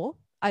women more.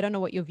 I don't know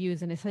what your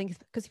views on this. I think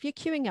because if you're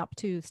queuing up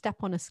to step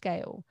on a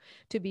scale,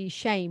 to be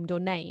shamed or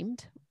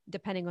named,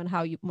 depending on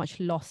how much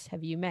loss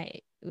have you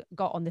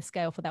got on the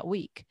scale for that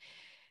week,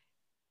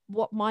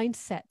 what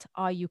mindset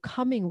are you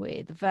coming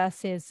with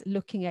versus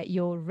looking at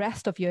your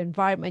rest of your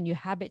environment, your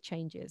habit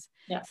changes?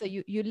 Yeah. So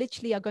you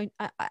literally are going,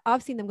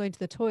 I've seen them going to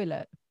the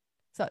toilet.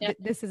 So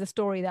this is a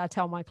story that I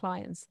tell my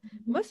clients.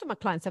 Mm-hmm. Most of my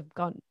clients have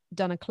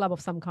done a club of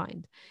some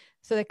kind.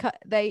 So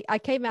I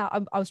came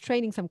out, I was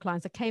training some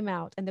clients. I came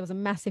out and there was a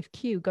massive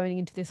queue going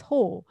into this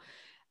hall.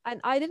 And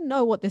I didn't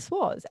know what this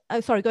was.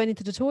 Going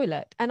into the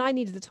toilet. And I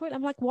needed the toilet.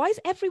 I'm like, why is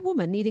every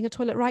woman needing a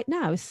toilet right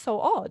now? It's so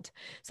odd.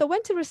 So I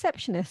went to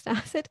receptionist and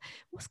I said,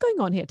 what's going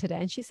on here today?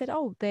 And she said,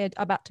 oh, they're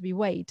about to be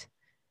weighed.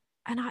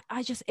 And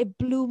it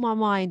blew my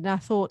mind. And I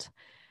thought,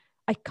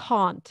 I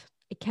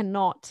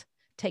cannot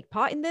take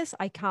part in this.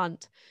 I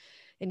can't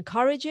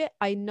encourage it.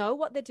 I know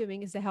what they're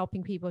doing is they're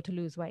helping people to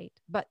lose weight,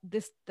 but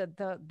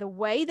the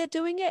way they're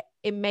doing it,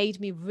 it made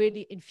me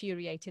really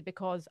infuriated,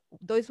 because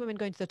those women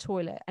going to the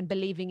toilet and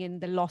believing in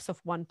the loss of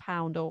 1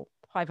 pound or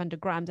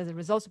 500 grams as a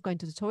result of going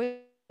to the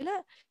toilet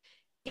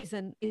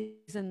isn't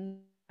the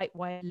right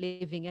way of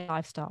living a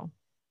lifestyle.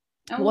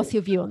 What's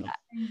your view on that?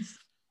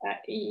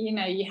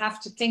 You have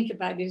to think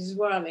about it as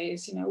well,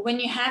 is, when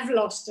you have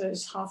lost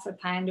those half a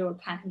pound or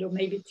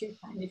maybe 2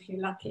 pounds if you're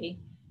lucky,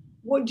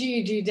 what do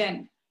you do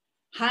then?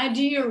 How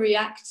do you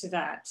react to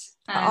that?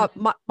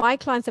 My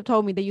clients have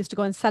told me they used to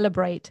go and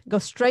celebrate, go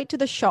straight to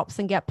the shops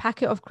and get a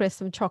packet of crisps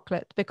and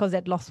chocolate because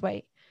they'd lost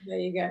weight. There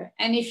you go.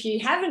 And if you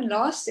haven't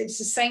lost, it's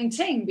the same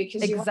thing,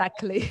 because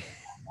exactly.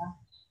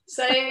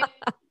 So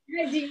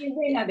how do you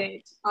win at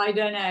it? I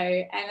don't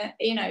know.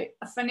 And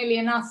funnily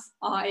enough,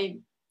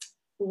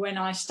 when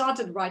I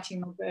started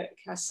writing my book,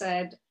 I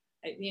said,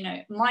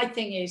 my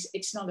thing is,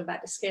 it's not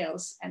about the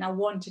scales, and I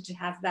wanted to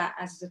have that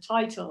as the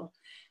title.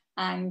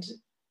 And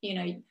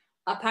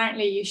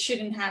apparently you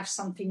shouldn't have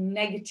something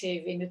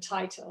negative in the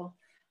title,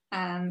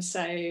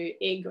 so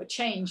it got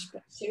changed.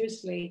 But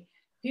seriously,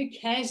 who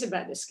cares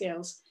about the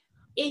skills?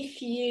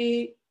 If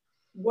you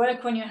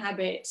work on your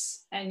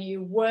habits and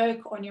you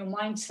work on your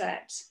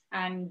mindset,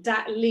 and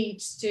that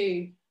leads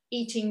to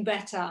eating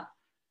better,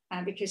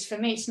 because for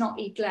me it's not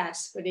eat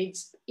less, but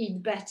it's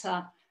eat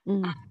better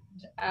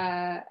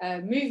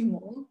and move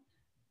more,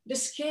 the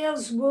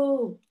scales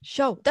will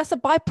show. That's a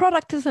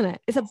byproduct, isn't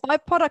it? It's a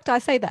byproduct. I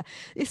say that.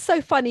 It's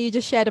so funny you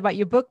just shared about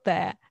your book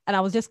there, and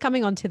I was just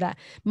coming on to that.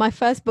 My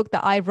first book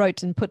that I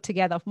wrote and put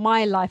together of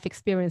my life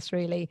experience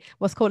really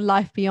was called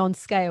Life Beyond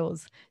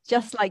Scales,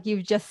 just like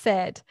you've just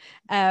said,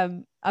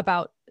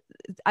 about,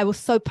 I was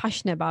so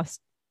passionate about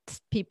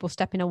people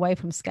stepping away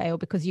from scale,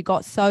 because you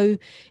got so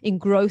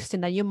engrossed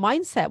in that your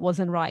mindset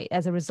wasn't right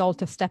as a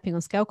result of stepping on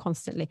scale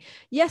constantly.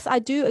 Yes, I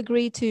do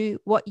agree to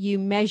what you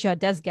measure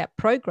does get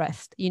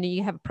progressed.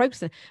 You have a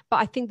progress, but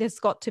I think there's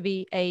got to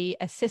be a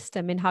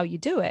system in how you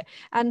do it.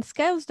 And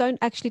scales don't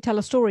actually tell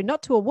a story,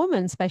 not to a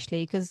woman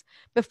especially, because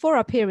before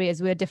our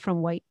periods we're a different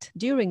weight,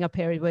 during our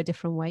period we're a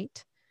different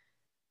weight,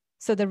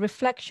 so the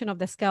reflection of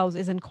the scales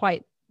isn't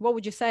quite. What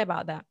would you say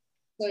about that?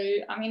 So,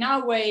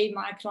 I weigh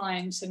my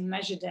clients and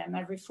measure them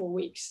every 4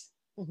 weeks.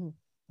 Mm-hmm.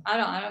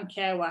 I don't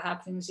care what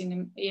happens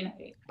in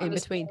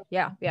between.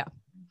 Yeah.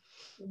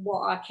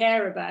 What I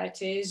care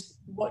about is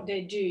what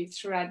they do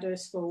throughout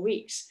those 4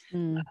 weeks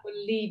that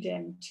will lead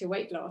them to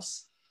weight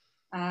loss.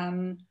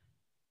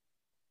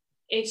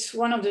 It's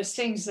one of those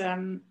things.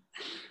 The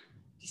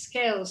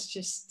scales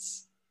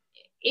just.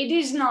 It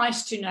is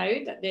nice to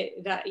know that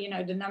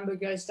the number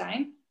goes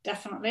down,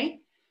 definitely.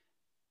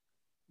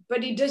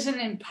 But it doesn't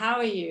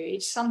empower you.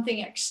 It's something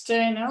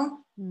external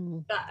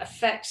that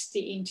affects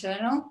the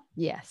internal.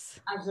 Yes.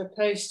 As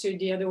opposed to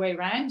the other way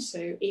around.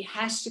 So it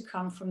has to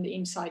come from the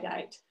inside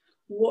out.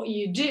 What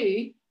you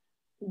do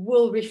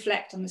will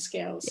reflect on the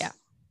scales. Yeah.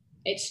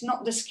 It's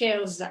not the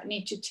scales that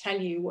need to tell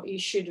you what you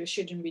should or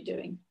shouldn't be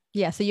doing.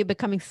 Yeah. So you're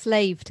becoming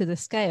slave to the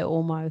scale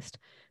almost.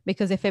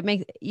 Because if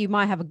you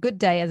might have a good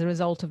day as a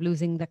result of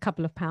losing the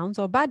couple of pounds,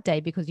 or a bad day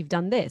because you've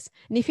done this.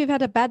 And if you've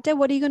had a bad day,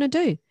 what are you going to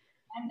do?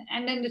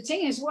 And then the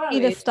thing as well,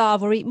 either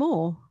starve or eat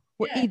more.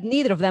 Yeah.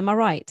 Neither of them are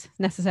right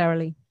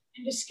necessarily.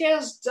 And the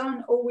scales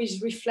don't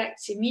always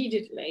reflect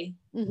immediately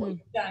what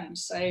you've done.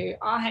 So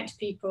I had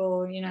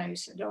people,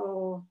 said,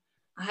 "Oh,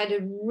 I had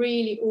a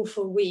really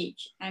awful week,"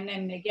 and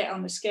then they get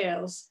on the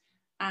scales,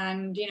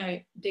 and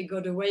they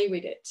got away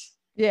with it.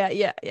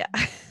 Yeah.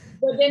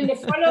 But then the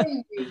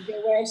following week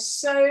they were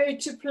so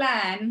to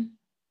plan.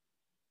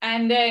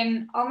 And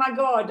then, oh my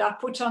God, I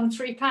put on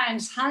 3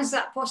 pounds. How's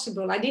that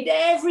possible? I did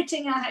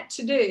everything I had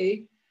to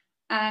do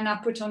and I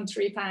put on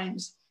 3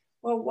 pounds.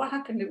 Well, what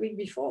happened the week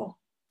before?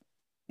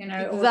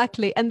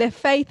 Exactly. And their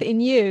faith in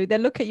you, they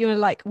look at you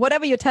and like,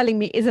 whatever you're telling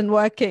me isn't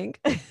working.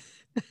 And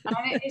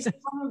it's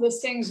one of those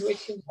things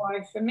which is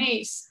why for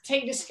me,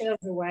 take the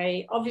scales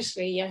away.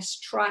 Obviously, yes,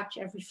 track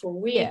every 4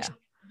 weeks,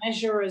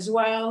 measure as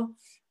well.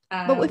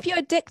 But if you're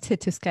addicted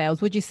to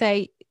scales, would you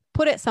say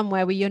put it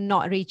somewhere where you're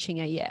not reaching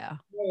it? Yeah.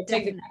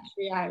 Take the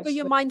battery out. But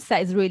your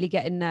mindset is really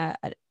getting a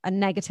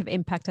negative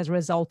impact as a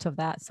result of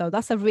that. So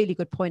that's a really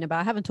good point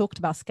I haven't talked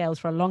about scales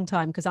for a long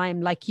time, because I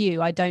am like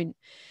you. I don't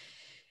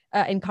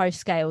encourage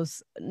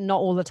scales, not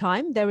all the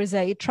time. There is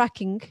a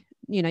tracking,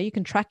 you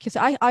can track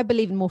yourself. I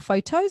believe in more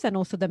photos and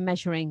also the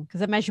measuring, because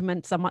the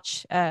measurements are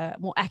much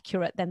more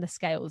accurate than the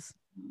scales.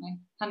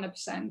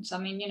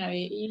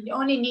 100%. You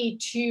only need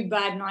 2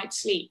 bad night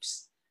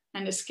sleeps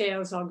and the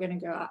scales are going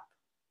to go up.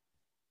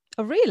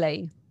 Oh,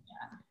 really?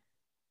 Yeah.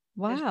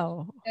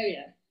 Wow. Oh,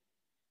 yeah.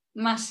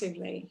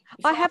 Massively.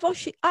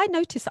 I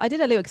noticed, I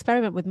did a little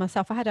experiment with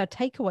myself. I had a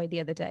takeaway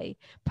the other day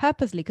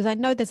purposely, because I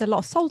know there's a lot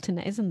of salt in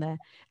it, isn't there?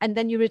 And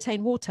then you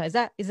retain water. Is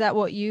that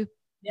what you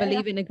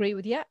believe in, agree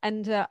with? Yeah.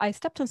 And I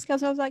stepped on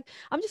scales and I was like,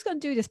 I'm just going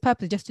to do this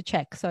purpose just to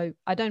check. So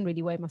I don't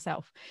really weigh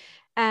myself.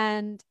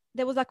 And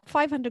there was like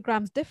 500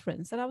 grams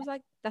difference. And I was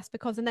like, that's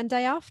because, and then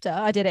day after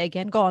I did it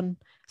again, gone.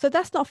 So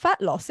that's not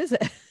fat loss, is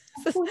it?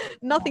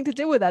 Nothing to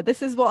do with that.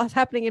 This is what's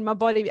happening in my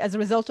body as a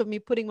result of me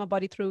putting my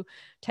body through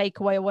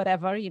takeaway or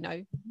whatever, you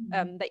know,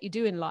 that you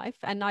do in life.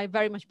 And I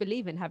very much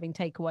believe in having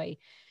takeaway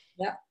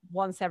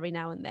once every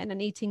now and then,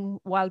 and eating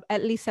while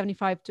at least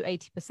 75 to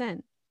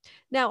 80%.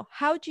 Now,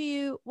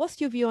 what's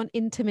your view on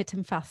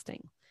intermittent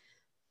fasting?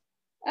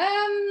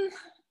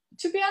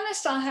 To be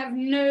honest, I have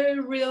no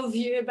real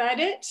view about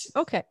it.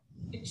 Okay.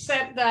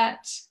 Except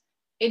that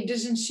it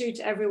doesn't suit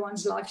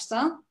everyone's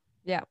lifestyle.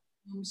 Yeah.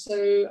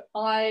 So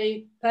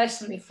I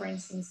personally, for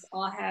instance,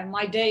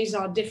 my days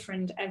are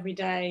different every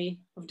day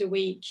of the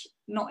week,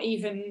 not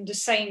even the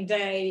same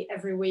day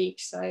every week.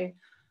 So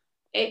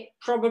it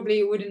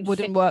probably wouldn't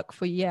work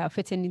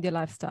fit in your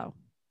lifestyle.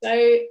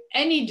 So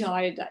any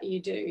diet that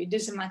you do, it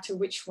doesn't matter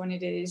which one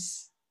it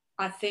is.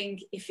 I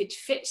think if it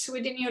fits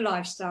within your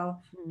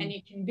lifestyle and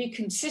you can be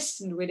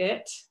consistent with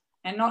it,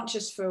 and not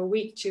just for a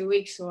week, 2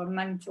 weeks, or a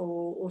month,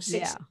 or 6.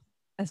 Yeah,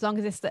 as long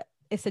as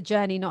it's a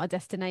journey, not a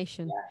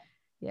destination.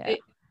 Yeah.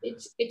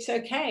 It's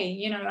okay.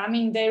 You know, I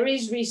mean, there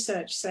is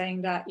research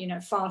saying that, you know,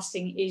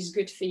 fasting is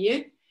good for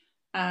you,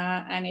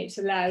 and it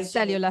allows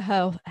cellular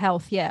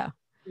health. Yeah.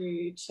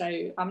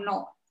 So I'm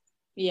not.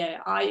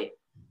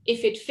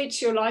 If it fits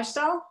your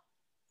lifestyle,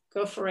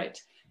 go for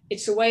it.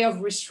 It's a way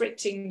of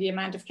restricting the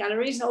amount of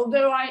calories.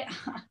 Although I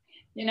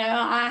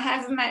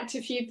have met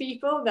a few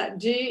people that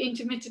do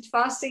intermittent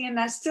fasting and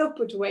that still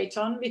put weight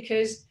on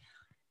because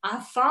I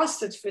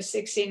fasted for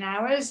 16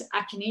 hours.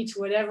 I can eat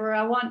whatever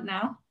I want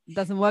now.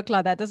 Doesn't work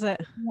like that, does it?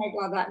 Doesn't work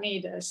like that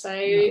neither. So,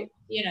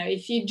 you know,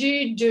 if you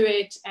do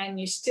it and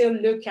you still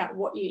look at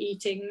what you're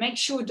eating, make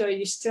sure though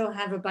you still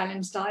have a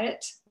balanced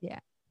diet. Yeah.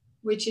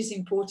 Which is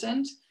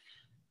important.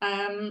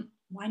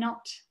 Why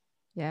not?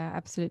 Yeah,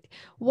 absolutely.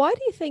 Why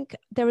do you think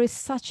there is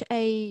such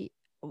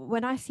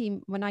when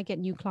I get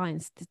new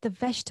clients, the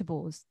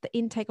vegetables, the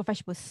intake of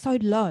vegetables is so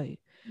low?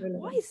 Really?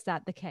 Why is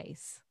that the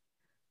case?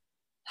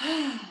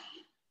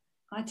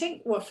 I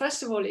think, well,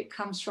 first of all, it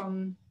comes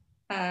from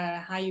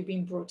how you've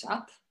been brought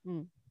up.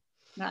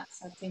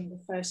 That's, I think, the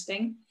first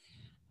thing.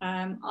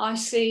 I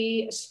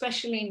see,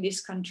 especially in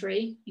this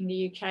country, in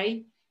the UK,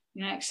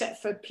 you know,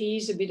 except for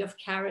peas, a bit of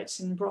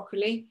carrots and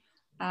broccoli,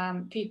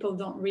 people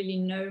don't really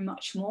know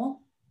much more.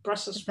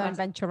 Brussels sprouts.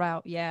 Don't venture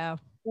out, yeah.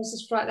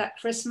 Brussels sprout at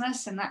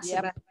Christmas, and that's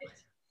about it.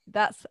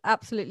 That's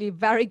absolutely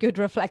very good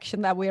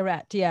reflection that we're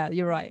at. Yeah,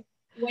 you're right.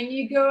 When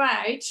you go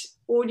out,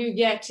 all you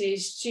get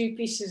is 2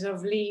 pieces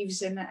of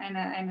leaves and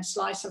a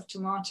slice of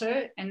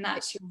tomato, and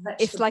that's your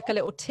vegetable. It's like a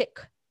little tick.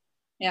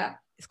 Yeah.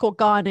 It's called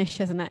garnish,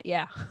 isn't it?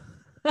 Yeah.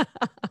 I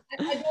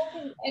don't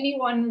think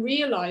anyone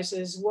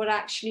realizes what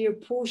actually a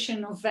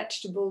portion of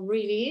vegetable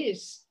really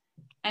is.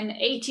 And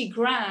 80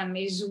 grams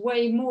is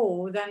way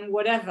more than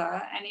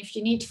whatever. And if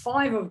you need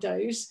 5 of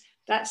those,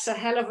 that's a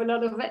hell of a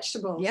lot of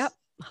vegetables. Yep,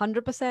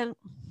 100%.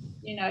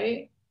 You know,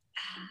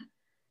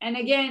 and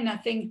again, I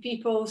think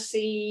people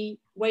see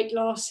weight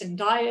loss and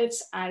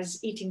diets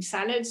as eating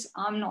salads.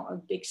 I'm not a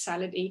big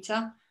salad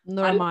eater.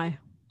 Nor am I.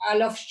 I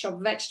love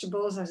chopped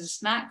vegetables as a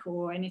snack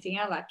or anything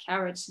else, like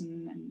carrots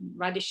and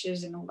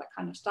radishes and all that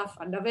kind of stuff.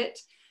 I love it,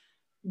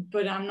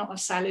 but I'm not a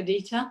salad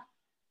eater.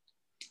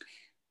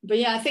 But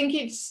yeah, I think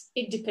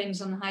it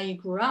depends on how you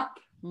grew up.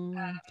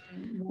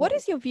 What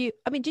is your view?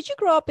 I mean, did you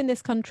grow up in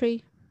this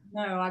country?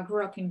 No, I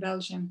grew up in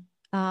Belgium.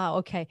 Ah,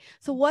 okay.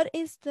 So what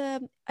is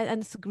and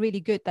it's really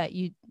good that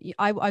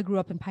I grew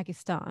up in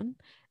Pakistan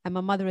and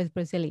my mother is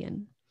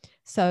Brazilian.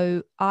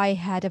 So I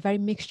had a very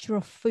mixture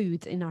of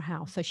foods in our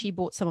house. So she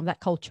brought some of that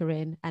culture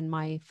in, and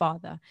my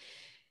father.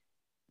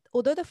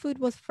 Although the food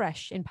was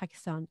fresh in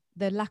Pakistan,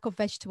 the lack of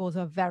vegetables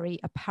are very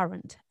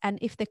apparent. And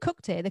if they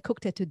cooked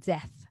it to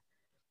death.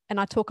 And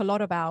I talk a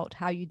lot about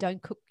how you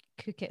don't cook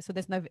it, so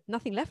there's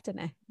nothing left in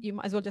it. You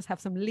might as well just have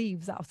some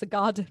leaves out of the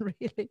garden,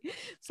 really.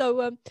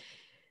 So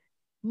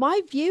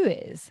my view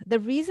is the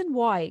reason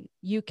why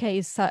UK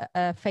is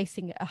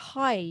facing a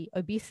high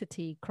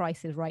obesity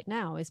crisis right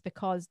now is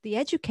because the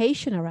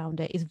education around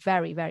it is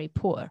very, very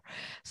poor.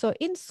 So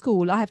in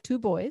school, I have 2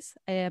 boys,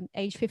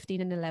 age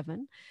 15 and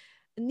 11.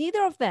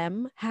 Neither of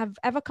them have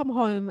ever come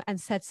home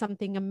and said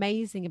something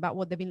amazing about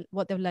what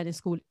they've learned in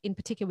school, in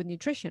particular with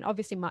nutrition.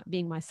 Obviously,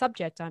 being my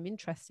subject, I'm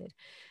interested.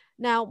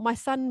 Now, my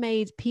son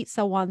made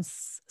pizza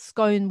once,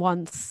 scone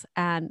once,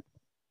 and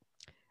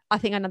I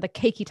think another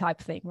cakey type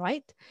thing,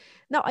 right?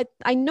 Now,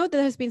 I know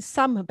there has been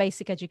some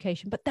basic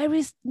education, but there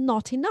is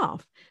not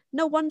enough.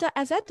 No wonder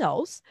as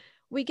adults,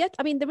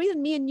 the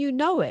reason me and you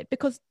know it,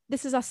 because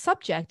this is our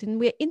subject and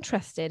we're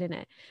interested in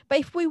it. But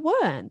if we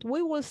weren't,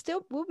 we'll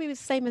be the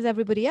same as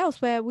everybody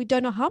else, where we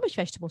don't know how much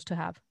vegetables to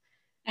have.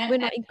 We're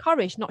not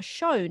encouraged, not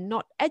shown,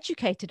 not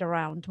educated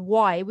around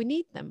why we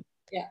need them.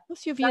 Yeah.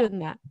 What's your view on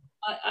that?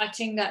 I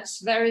think that's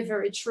very,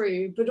 very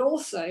true. But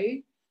also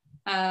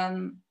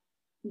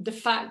the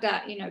fact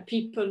that, you know,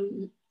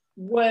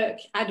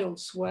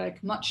 adults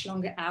work much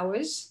longer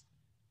hours.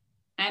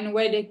 And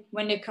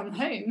when they come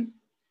home,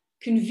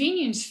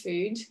 convenience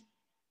food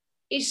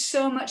is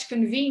so much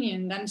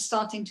convenient than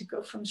starting to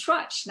cook from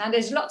scratch. Now,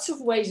 there's lots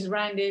of ways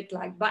around it,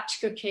 like batch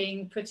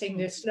cooking, putting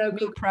the slow Meal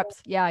cook, preps.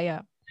 Yeah,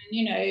 yeah. and,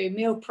 you know,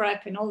 meal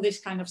prep and all this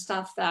kind of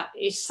stuff. That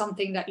is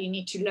something that you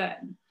need to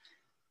learn.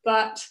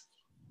 But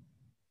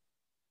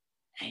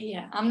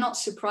yeah, I'm not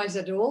surprised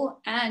at all.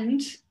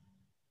 And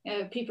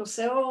people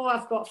say, "Oh,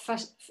 I've got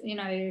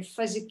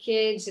fuzzy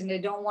kids, and they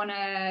don't want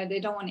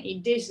to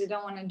eat this, they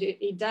don't want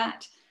to eat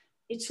that."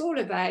 It's all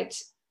about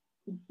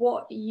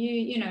what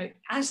you know,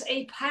 as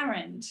a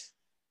parent,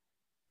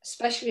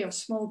 especially of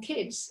small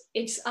kids,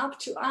 it's up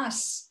to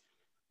us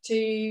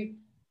to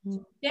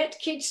get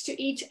kids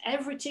to eat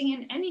everything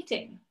and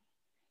anything.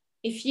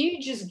 If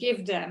you just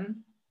give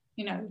them,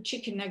 you know,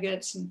 chicken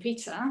nuggets and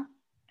pizza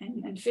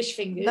and fish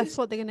fingers, that's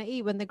what they're going to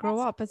eat when they grow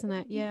up, isn't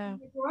it? Yeah.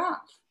 Grow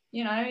up.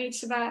 You know,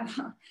 it's about.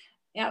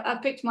 Yeah, I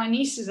picked my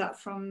nieces up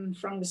from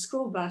the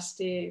school bus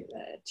 2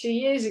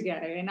 years ago,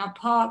 and I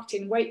parked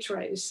in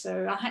Waitrose,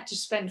 so I had to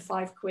spend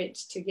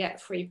 £5 to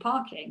get free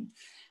parking.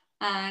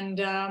 And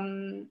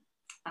I'm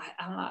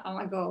like, oh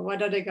my God,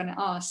 what are they going to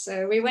ask?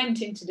 So we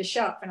went into the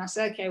shop, and I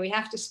said, okay, we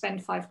have to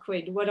spend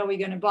 £5. What are we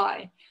going to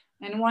buy?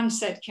 And one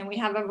said, can we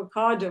have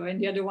avocado?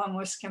 And the other one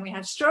was, can we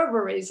have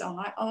strawberries? I'm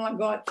like, oh my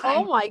God.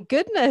 Oh my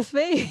goodness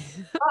me.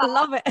 I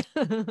love it.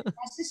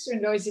 My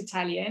sister-in-law is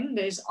Italian.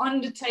 There's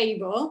on the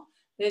table,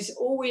 there's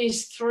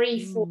always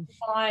 3, 4,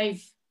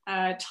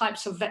 5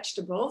 types of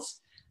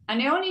vegetables.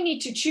 And they only need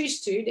to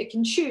choose 2. They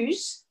can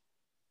choose,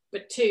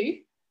 but 2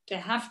 they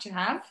have to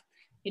have.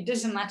 It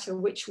doesn't matter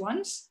which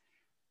ones.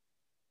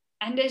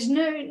 And there's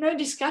no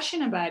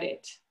discussion about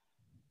it.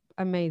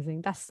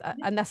 Amazing.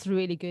 That's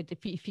really good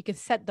if you can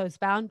set those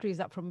boundaries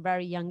up from a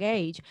very young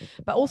age.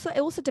 But also it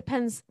also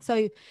depends.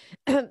 So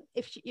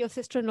if your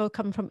sister-in-law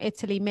come from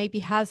Italy, maybe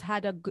has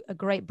had a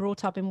great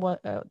brought up in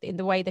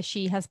the way that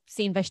she has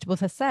seen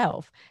vegetables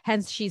herself,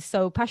 hence she's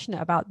so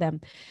passionate about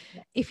them.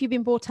 If you've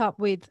been brought up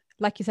with,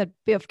 like you said, a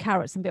bit of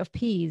carrots and a bit of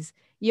peas,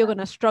 you're going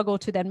to struggle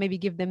to then maybe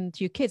give them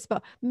to your kids.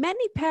 But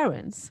many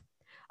parents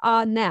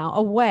are now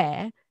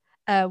aware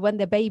when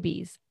they're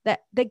babies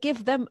that they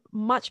give them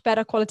much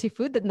better quality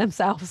food than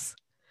themselves.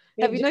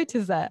 Have you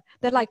noticed that?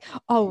 They're like,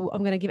 oh, I'm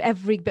going to give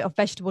every bit of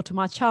vegetable to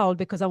my child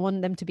because I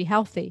want them to be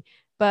healthy.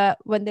 But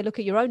when they look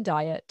at your own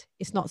diet,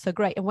 it's not so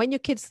great. And when your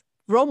kids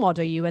role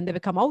model you and they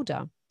become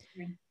older,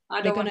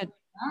 they're going to,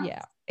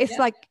 it's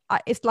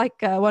like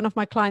one of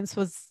my clients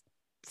was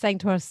saying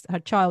to her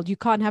child, you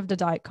can't have the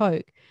Diet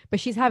Coke, but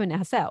she's having it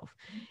herself.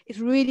 It's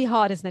really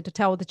hard, isn't it, to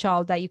tell the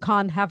child that you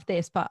can't have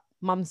this, but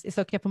it's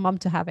okay for mum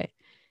to have it.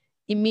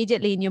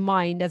 Immediately in your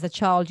mind as a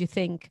child, you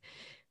think,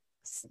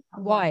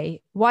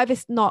 why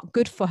this not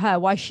good for her?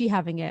 Why is she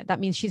having it? That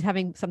means she's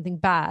having something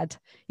bad,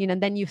 you know.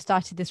 And then you've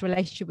started this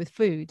relationship with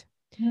food.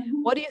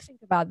 What do you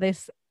think about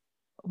this?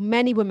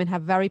 Many women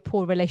have very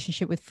poor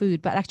relationship with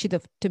food, but actually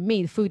to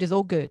me, the food is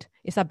all good.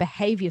 It's our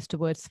behaviors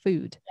towards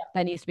food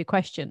that needs to be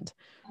questioned.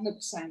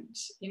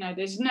 100%. You know,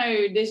 there's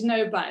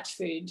no bad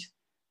food.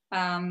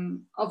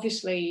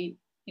 Obviously,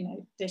 you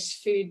know, there's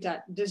food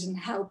that doesn't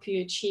help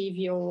you achieve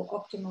your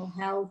optimal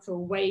health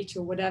or weight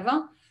or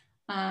whatever.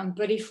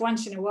 But if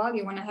once in a while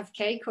you want to have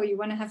cake or you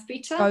want to have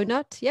pizza,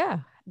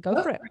 donut,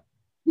 go for it.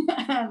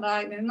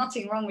 Like, there's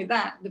nothing wrong with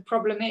that. The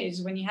problem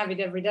is when you have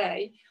it every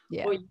day,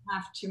 or you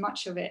have too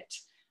much of it,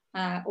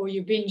 or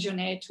you binge on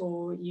it,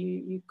 or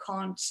you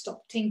can't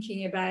stop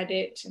thinking about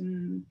it.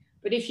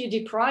 But if you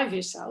deprive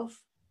yourself,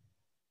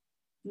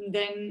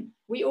 then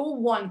we all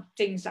want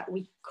things that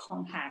we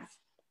can't have.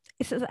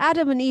 It's an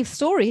Adam and Eve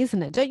story,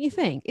 isn't it? Don't you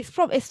think? It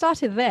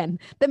started then.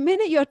 The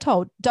minute you're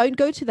told, don't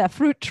go to that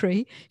fruit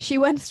tree,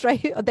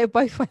 they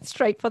both went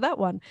straight for that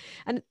one.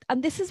 And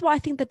this is why I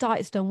think the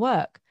diets don't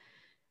work.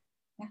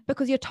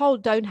 Because you're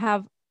told don't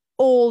have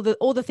all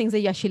the things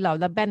that you actually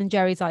love, like Ben and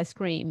Jerry's ice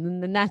cream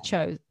and the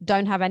nachos,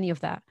 don't have any of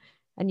that.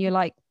 And you're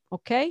like,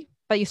 okay.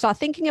 But you start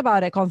thinking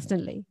about it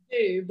constantly.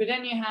 But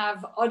then you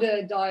have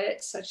other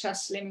diets such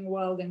as Slimming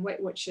World and Weight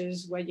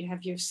Watchers, where you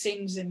have your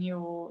sins and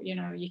you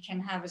can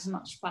have as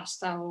much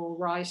pasta or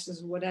rice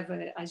as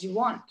whatever as you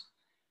want.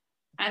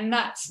 And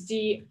that's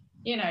the,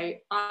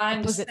 I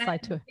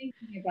understand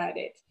thinking about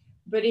it.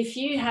 But if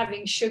you're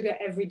having sugar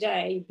every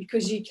day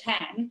because you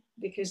can,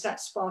 because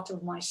that's part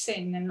of my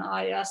sin, and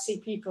I see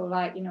people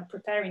like,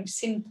 preparing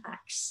sin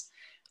packs.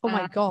 Oh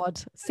my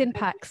God, sin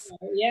packs.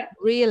 Yeah.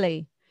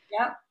 Really?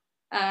 Yeah.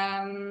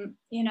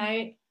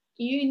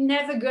 You're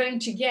never going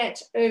to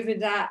get over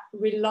that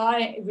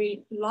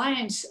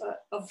reliance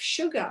of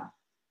sugar.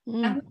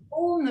 And we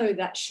all know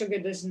that sugar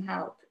doesn't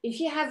help. If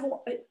you have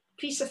a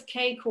piece of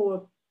cake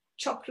or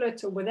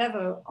chocolate or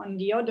whatever on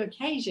the other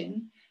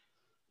occasion,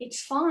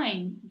 it's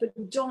fine,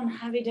 but don't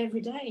have it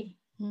every day.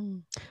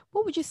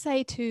 What would you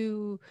say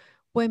to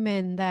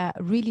women that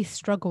really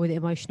struggle with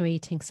emotional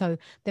eating? So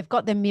they've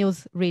got their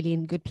meals really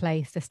in good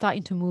place. They're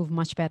starting to move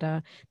much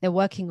better. They're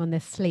working on their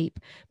sleep,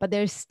 but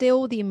there's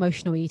still the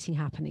emotional eating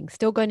happening,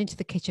 still going into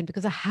the kitchen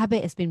because a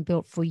habit has been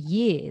built for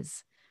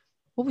years.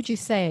 What would you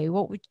say?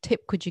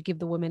 Tip could you give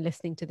the women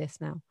listening to this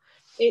now?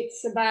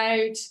 It's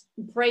about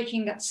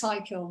breaking that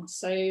cycle.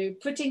 So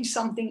putting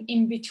something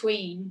in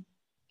between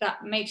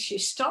that makes you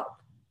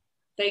stop,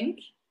 think,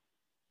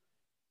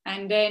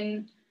 and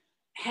then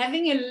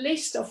having a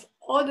list of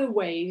other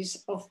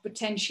ways of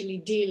potentially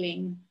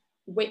dealing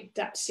with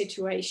that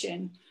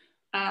situation.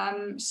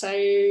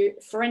 So,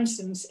 for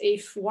instance,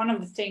 if one of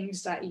the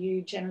things that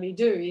you generally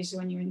do is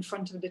when you're in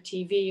front of the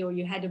TV or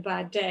you had a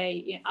bad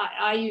day,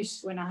 I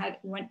used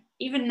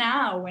even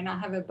now when I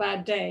have a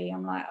bad day,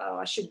 I'm like, oh,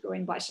 I should go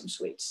and buy some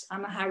sweets.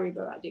 I'm a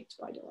Haribo addict,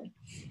 by the way.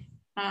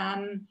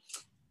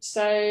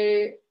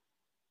 So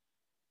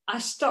I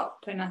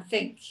stop and I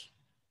think,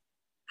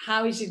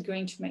 how is it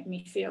going to make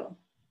me feel?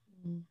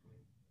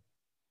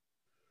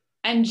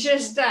 And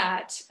just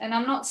that, and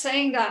I'm not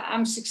saying that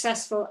I'm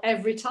successful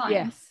every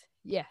time.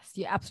 Yes,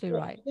 you're absolutely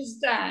right.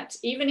 Just that,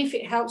 even if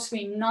it helps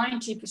me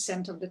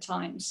 90% of the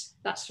times,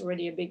 that's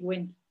already a big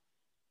win.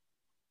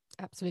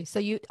 Absolutely. So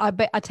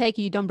I take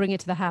it you don't bring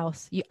it to the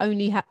house. You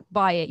only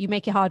buy it. You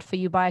make it hard for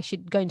you by actually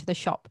going to the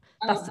shop.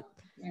 That's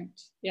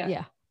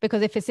yeah.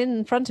 Because if it's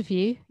in front of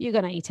you, you're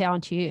gonna eat it,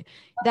 aren't you?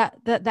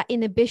 That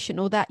inhibition,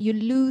 or that you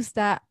lose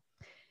that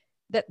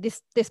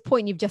this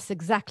point you've just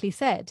exactly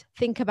said.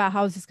 Think about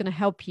how is this going to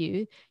help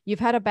you. You've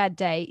had a bad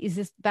day. Is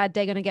this bad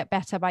day going to get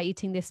better by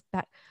eating this?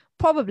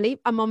 Probably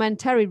a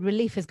momentary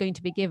relief is going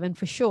to be given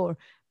for sure.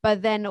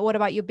 But then what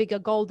about your bigger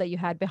goal that you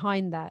had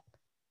behind that?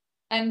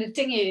 And the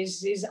thing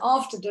is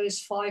after those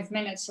 5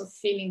 minutes of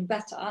feeling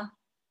better,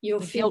 you'll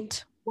feel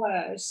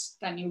worse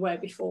than you were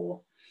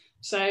before.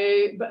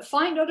 So, but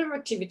find other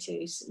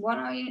activities.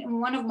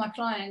 One of my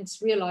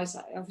clients realized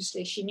that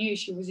obviously she knew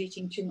she was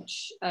eating too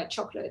much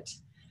chocolate.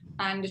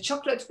 And the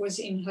chocolate was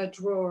in her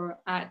drawer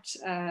at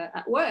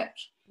work.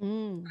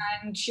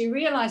 And she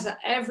realized that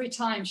every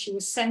time she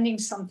was sending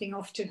something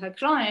off to her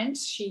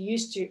clients, she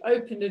used to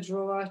open the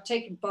drawer,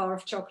 take a bar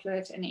of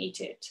chocolate and eat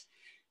it.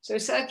 So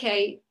it's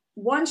okay,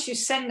 once you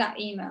send that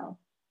email,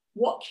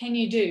 what can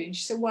you do? And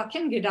she said, well, I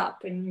can get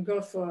up and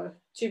go for a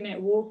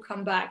 2-minute walk,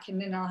 come back, and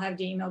then I'll have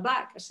the email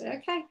back. I said,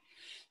 okay.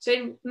 So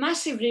it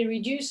massively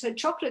reduced her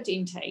chocolate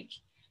intake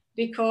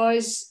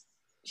because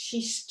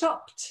she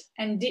stopped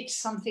and did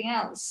something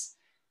else.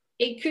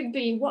 It could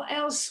be, what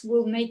else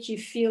will make you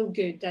feel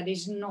good that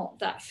is not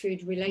that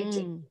food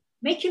related?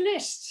 Make a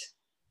list.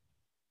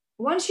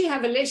 Once you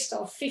have a list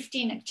of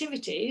 15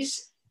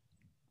 activities,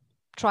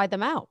 try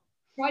them out.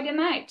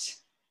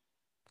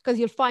 Because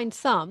you'll find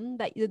some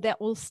that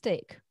will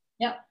stick.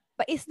 Yeah.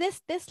 But it's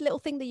this little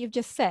thing that you've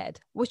just said,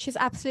 which is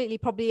absolutely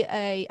probably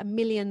a $1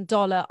 million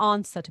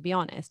answer, to be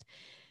honest.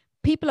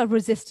 People are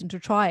resistant to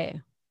try it.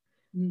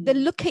 They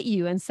look at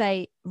you and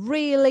say,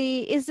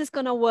 really, is this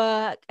going to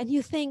work? And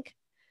you think,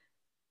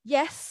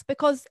 yes,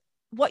 because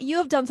what you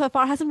have done so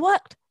far hasn't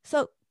worked.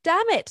 So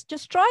damn it,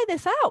 just try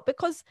this out,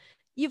 because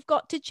you've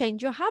got to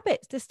change your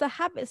habits. The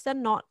habits are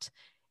not,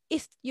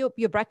 if your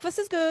breakfast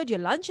is good, your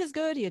lunch is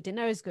good, your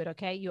dinner is good,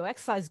 okay, your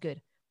exercise is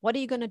good. What are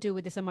you going to do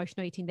with this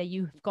emotional eating that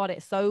you've got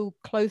it so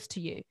close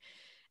to you?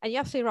 And you're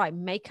absolutely right.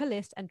 Make a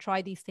list and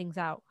try these things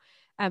out.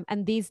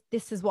 And this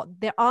is what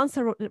the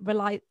answer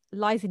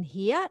lies in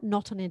here,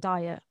 not on a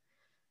diet.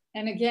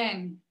 And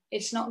again,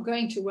 it's not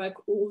going to work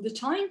all the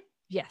time.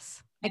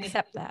 Yes,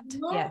 accept that.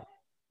 Yeah.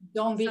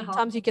 Don't be hard.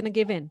 Sometimes you're going to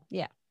give in.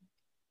 Yeah.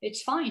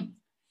 It's fine.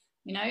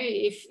 You know,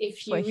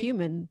 if you are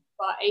human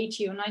about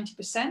 80 or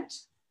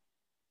 90%,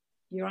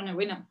 you're on a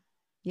winner.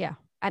 Yeah.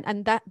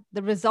 And that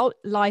the result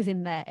lies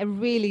in there. It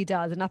really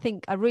does. And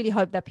I really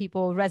hope that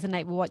people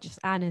resonate with what just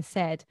Anne has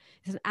said.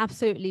 It's an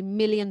absolutely $1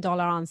 million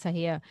answer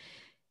here.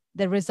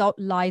 The result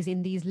lies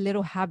in these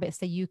little habits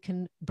that you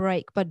can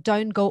break, but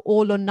don't go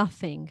all or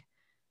nothing.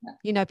 Yeah.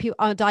 You know,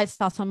 our diet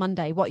starts on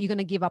Monday. What, you're going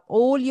to give up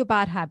all your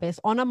bad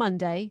habits on a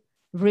Monday?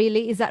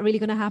 Really? Is that really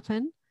going to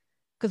happen?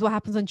 Because what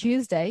happens on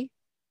Tuesday,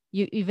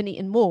 you've even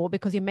eaten more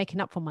because you're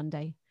making up for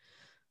Monday.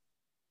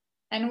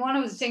 And one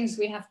of the things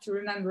we have to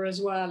remember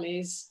as well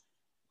is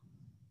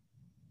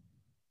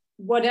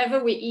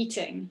whatever we're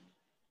eating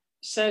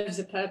serves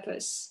a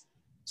purpose.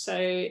 So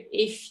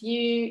if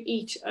you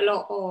eat a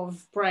lot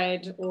of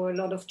bread or a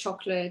lot of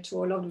chocolate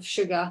or a lot of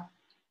sugar,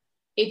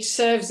 it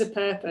serves a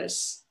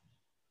purpose.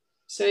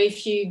 So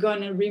if you're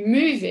going to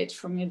remove it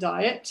from your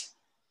diet,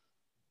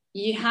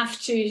 you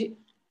have to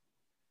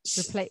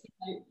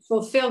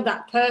fulfill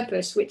that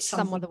purpose with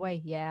something. Some other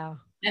way, yeah.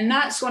 And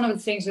that's one of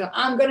the things where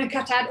I'm going to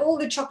cut out all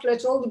the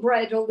chocolate, all the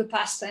bread, all the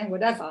pasta and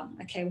whatever.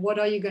 Okay, what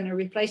are you going to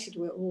replace it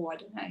with? Oh, I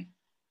don't know.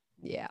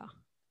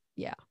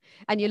 Yeah.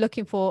 And you're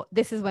looking for,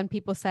 this is when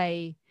people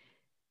say,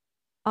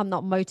 I'm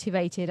not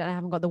motivated and I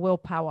haven't got the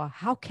willpower.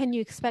 How can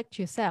you expect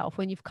yourself,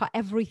 when you've cut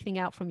everything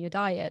out from your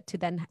diet, to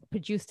then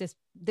produce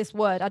this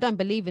word? I don't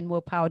believe in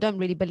willpower. I don't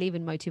really believe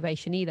in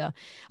motivation either.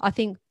 I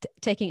think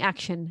taking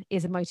action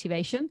is a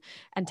motivation,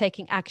 and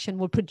taking action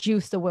will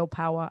produce the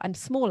willpower, and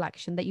small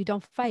action that you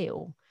don't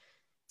fail.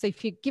 So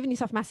if you're giving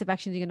yourself massive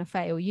actions, you're going to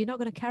fail. You're not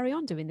going to carry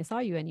on doing this,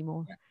 are you,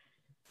 anymore? Yeah.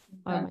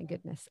 Oh my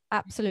goodness.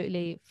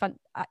 Absolutely fun.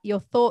 Your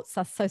thoughts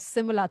are so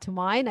similar to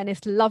mine, and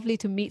it's lovely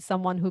to meet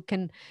someone who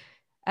can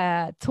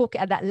talk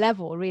at that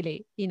level,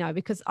 really, you know,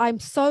 because I'm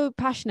so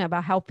passionate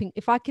about helping.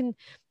 If I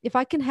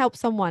can help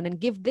someone and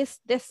give this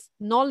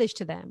knowledge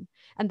to them,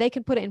 and they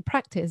can put it in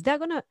practice, they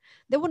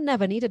will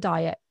never need a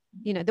diet.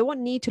 You know, they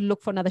won't need to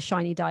look for another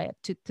shiny diet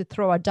to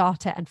throw a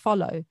dart at and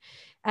follow.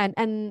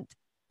 And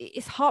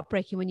it's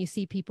heartbreaking when you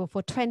see people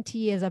for 20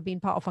 years have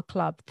been part of a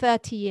club,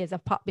 30 years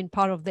have been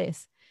part of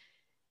this.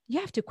 You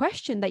have to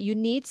question that you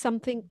need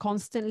something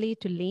constantly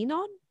to lean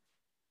on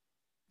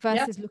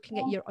versus looking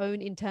at your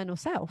own internal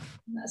self.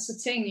 That's the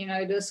thing, you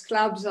know, those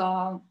clubs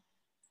are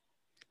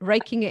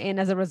raking it in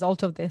as a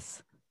result of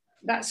this.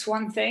 That's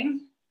one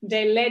thing.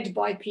 They're led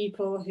by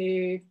people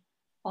who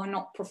are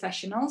not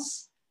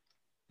professionals.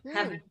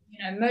 Haven't,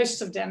 you know,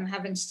 most of them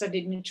haven't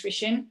studied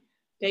nutrition.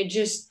 They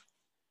just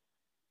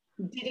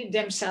did it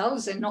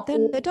themselves, and not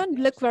then they don't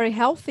look very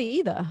healthy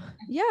either.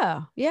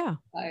 Yeah.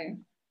 So,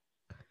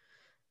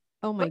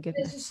 oh my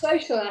goodness. There's a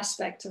social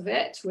aspect of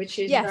it, which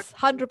is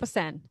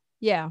 100%.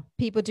 Yeah,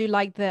 people do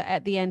like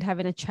at the end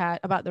having a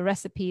chat about the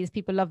recipes.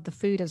 People love the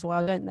food as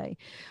well, don't they?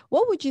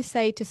 What would you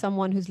say to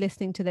someone who's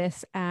listening to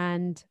this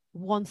and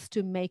wants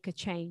to make a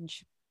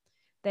change?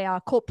 They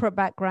are corporate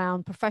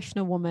background,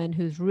 professional woman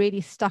who's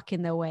really stuck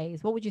in their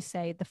ways. What would you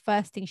say the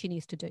first thing she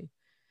needs to do?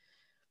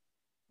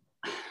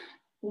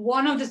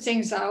 One of the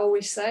things I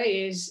always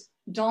say is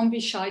don't be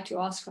shy to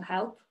ask for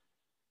help.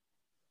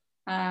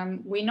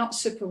 We're not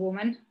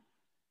superwoman.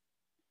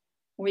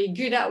 We're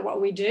good at what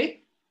we do.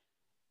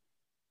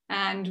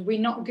 And we're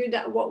not good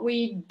at what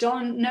we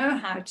don't know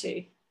how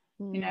to.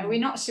 You know, we're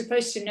not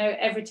supposed to know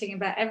everything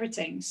about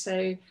everything.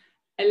 So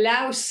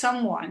allow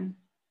someone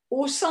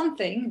or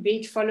something, be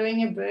it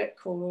following a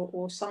book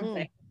or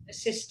something, a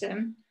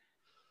system,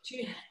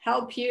 to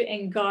help you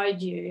and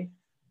guide you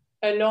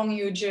along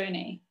your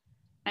journey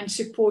and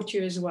support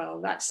you as well.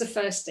 That's the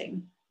first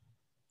thing.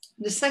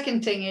 The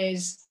second thing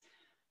is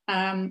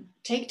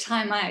take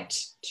time out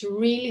to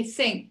really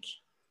think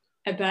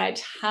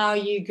about how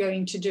you're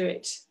going to do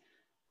it.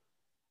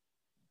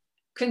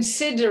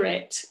 Consider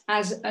it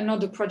as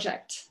another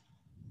project,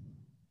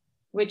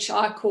 which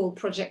I call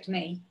Project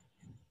Me.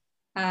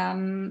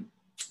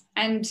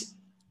 And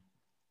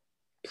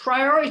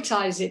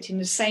prioritize it in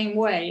the same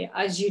way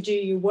as you do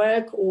your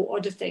work or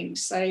other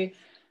things. So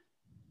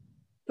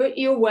put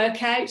your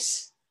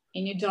workouts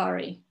in your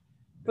diary,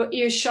 put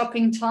your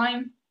shopping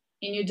time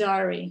in your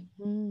diary,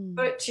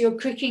 put your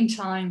cooking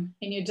time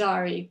in your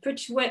diary,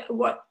 put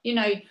what, you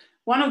know,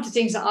 one of the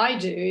things that I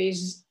do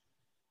is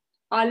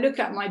I look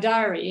at my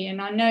diary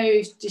and I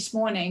know this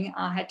morning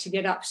I had to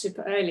get up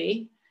super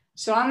early.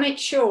 So I make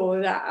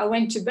sure that I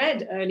went to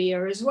bed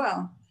earlier as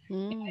well.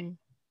 You know,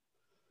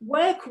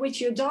 work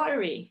with your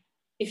diary.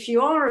 If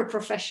you are a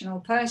professional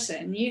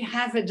person, you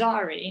have a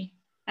diary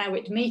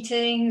with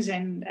meetings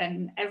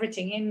and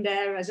everything in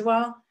there as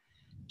well.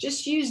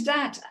 Just use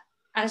that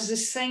as the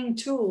same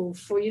tool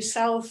for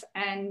yourself,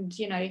 and,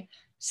 you know,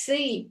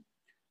 see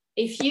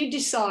if you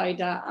decide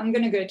that I'm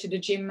going to go to the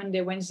gym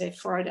Monday, Wednesday,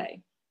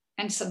 Friday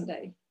and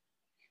Sunday,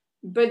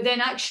 but then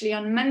actually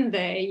on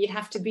Monday you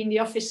have to be in the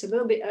office a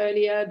little bit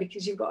earlier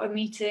because you've got a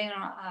meeting.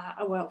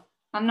 Well,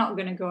 I'm not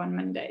going to go on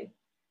Monday.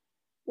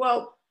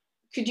 Well,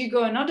 could you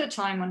go another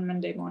time on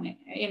Monday morning?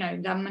 You know,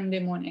 that Monday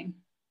morning.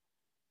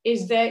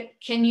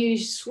 Can you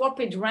swap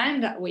it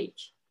around that week?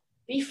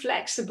 Be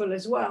flexible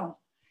as well.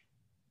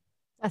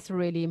 That's a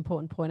really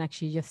important point,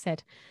 actually. You just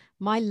said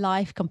my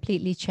life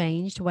completely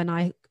changed when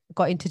I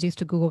got introduced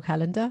to Google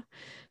Calendar.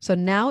 So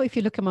now if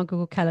you look at my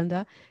Google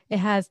Calendar, it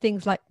has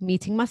things like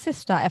meeting my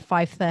sister at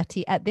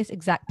 5:30 at this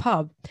exact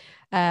pub.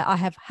 I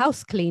have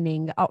house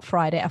cleaning up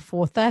Friday at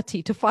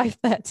 4:30 to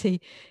 5:30.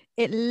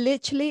 It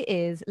literally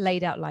is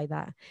laid out like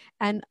that.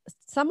 And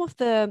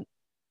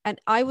and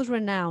I was a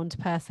renowned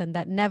person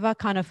that never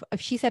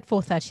if she said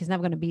 4:30, she's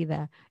never going to be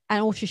there.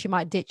 And also she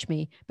might ditch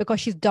me because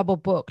she's double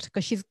booked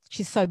because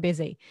she's so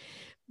busy.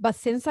 But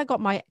since I got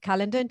my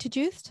calendar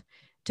introduced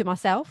to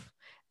myself,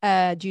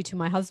 due to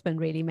my husband,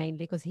 really, mainly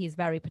because he's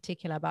very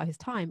particular about his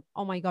time,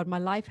 oh my God, my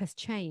life has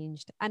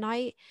changed. And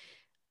I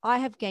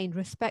have gained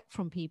respect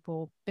from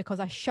people because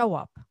I show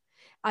up,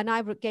 and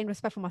I've gained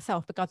respect for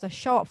myself because I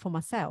show up for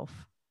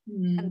myself.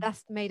 And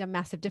that's made a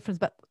massive difference.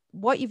 But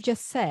what you've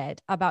just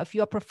said about, if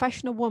you're a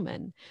professional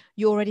woman,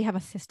 you already have a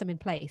system in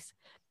place.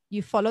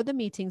 You follow the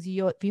meetings,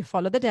 you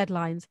follow the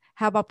deadlines.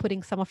 How about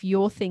putting some of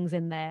your things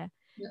in there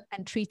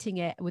and treating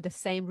it with the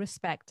same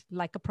respect,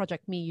 like a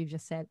Project Me, you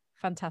just said?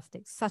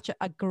 Fantastic. Such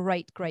a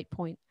great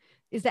point.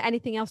 Is there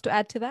anything else to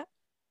add to that?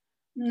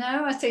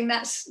 No, I think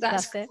that's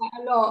quite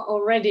a lot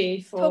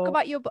already. Talk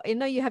about your book. You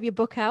know, you have your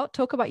book out.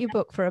 Talk about your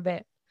book for a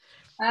bit.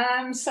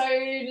 So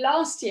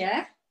last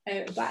year,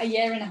 about a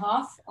year and a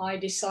half, I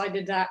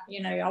decided that,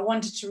 you know, I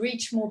wanted to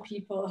reach more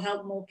people,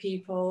 help more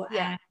people,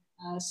 and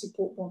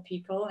support more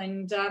people.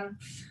 And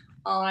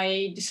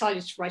I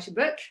decided to write a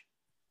book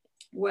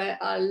where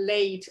I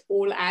laid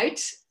all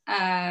out,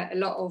 a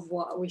lot of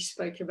what we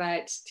spoke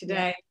about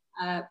today,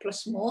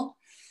 plus more.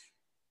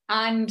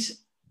 And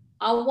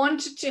I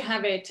wanted to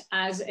have it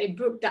as a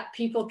book that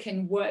people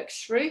can work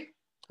through.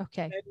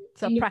 Okay,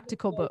 so a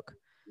practical book.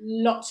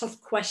 lots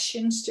of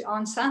questions to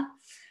answer.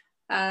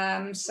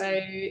 So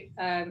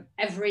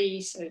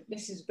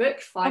this is book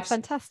 5. Oh,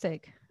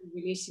 fantastic.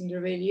 Releasing the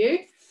review,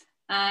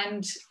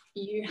 and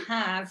you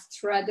have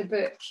throughout the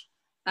book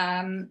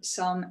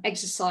some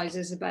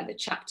exercises about the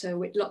chapter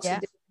with lots of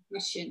different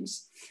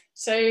questions.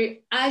 So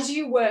as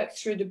you work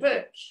through the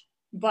book,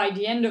 by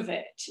the end of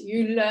it,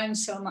 you learn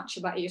so much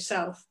about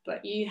yourself,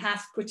 but you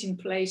have put in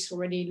place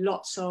already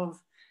lots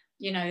of,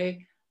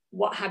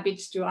 what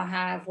habits do I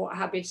have? What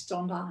habits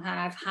don't I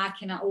have? How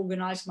can I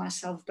organize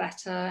myself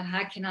better?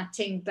 How can I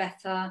think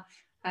better?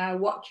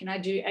 What can I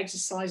do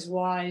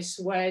exercise-wise?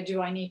 Where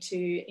do I need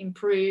to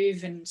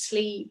improve and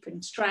sleep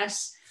and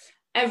stress?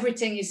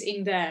 Everything is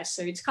in there.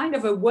 So it's kind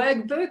of a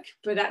workbook,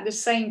 but at the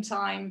same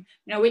time,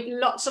 with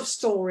lots of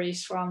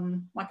stories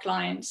from my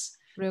clients.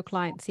 Real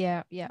clients,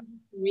 yeah.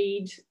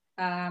 Read,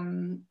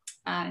 and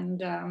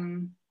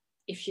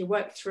if you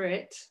work through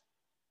it,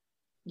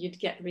 you'd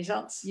get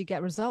results. You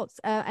get results.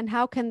 And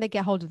how can they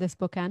get hold of this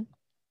book, Anne?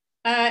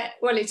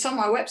 Well, it's on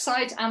my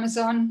website,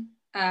 Amazon,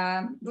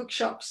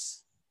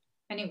 bookshops,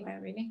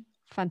 anywhere really.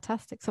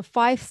 Fantastic. So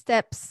 5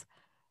 steps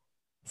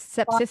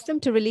system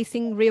to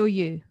releasing real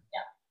you.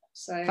 Yeah.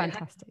 So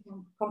fantastic.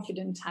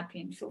 Confident,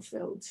 happy, and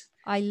fulfilled.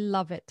 I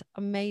love it.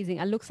 Amazing.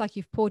 It looks like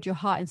you've poured your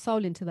heart and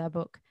soul into that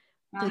book.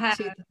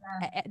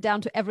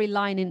 Down to every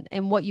line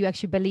in what you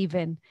actually believe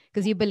in,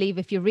 because you believe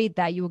if you read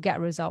that you will get a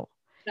result.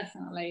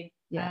 Definitely.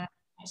 Yeah.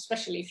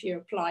 Especially if you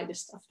apply the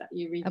stuff that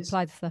you read.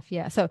 Apply the stuff,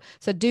 yeah. So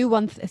do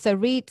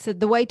read. So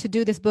the way to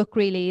do this book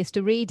really is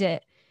to read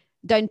it.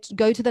 Don't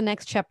go to the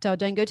next chapter.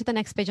 Don't go to the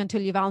next page until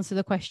you've answered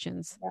the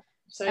questions. Yeah.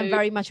 So, and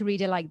very much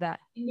read it like that.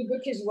 In the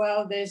book as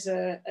well, there's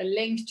a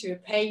link to a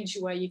page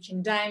where you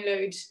can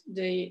download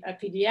a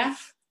PDF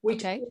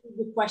with all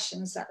the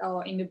questions that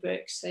are in the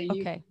book. So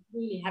you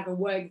really have a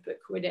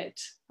workbook with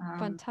it.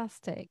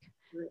 Fantastic.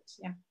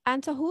 Yeah.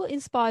 And so who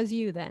inspires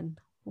you then?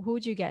 Who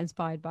would you get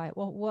inspired by?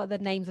 What are the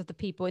names of the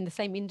people in the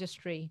same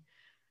industry?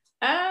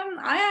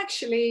 I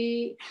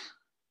actually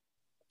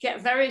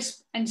get very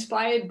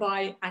inspired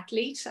by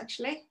athletes,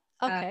 actually.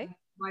 Okay.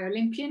 By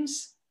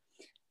Olympians.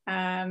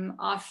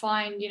 I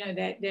find,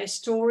 their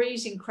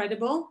stories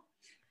incredible,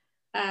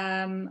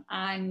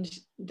 and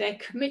their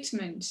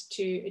commitment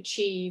to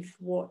achieve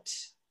what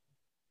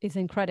is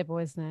incredible,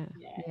 isn't it?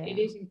 Yeah, it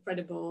is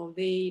incredible.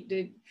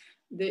 The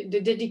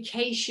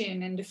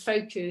dedication and the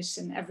focus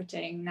and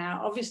everything.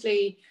 Now,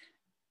 obviously,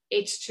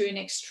 it's to an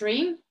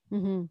extreme,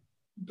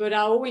 but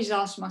I always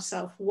ask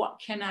myself, what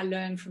can I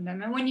learn from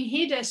them? And when you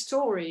hear their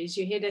stories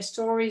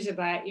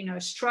about,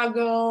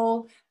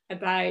 struggle,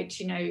 about,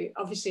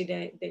 obviously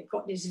they've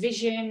got this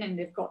vision and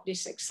they've got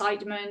this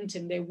excitement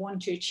and they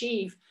want to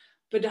achieve,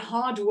 but the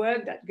hard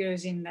work that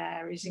goes in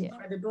there is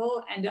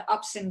incredible, and the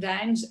ups and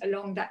downs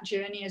along that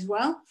journey as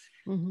well.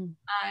 And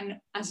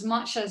as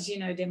much as,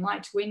 they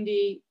might win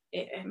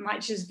it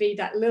might just be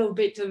that little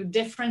bit of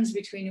difference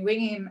between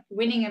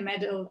winning a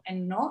medal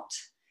and not.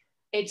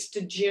 It's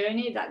the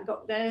journey that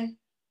got there.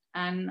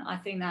 And I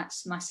think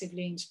that's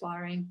massively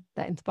inspiring.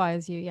 That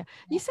inspires you, yeah.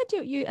 You said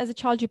you as a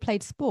child, you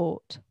played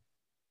sport.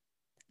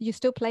 You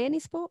still play any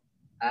sport?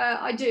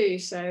 I do.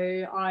 So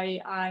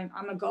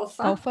I'm a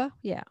golfer. Golfer,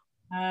 yeah.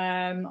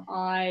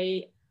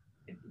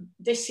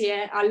 This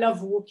year, I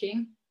love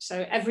walking.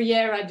 So every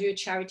year I do a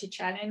charity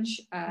challenge.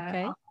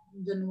 I've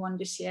done one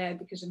this year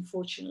because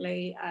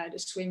unfortunately the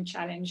swim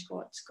challenge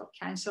got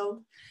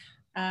cancelled.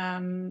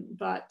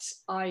 But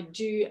I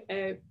do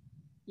a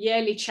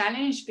yearly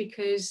challenge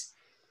because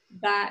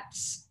that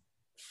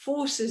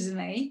forces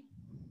me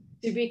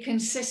to be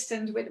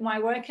consistent with my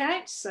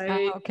workouts. So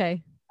I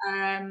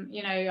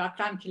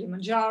climbed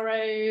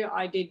Kilimanjaro,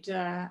 I did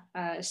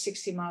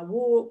 60-mile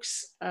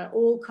walks,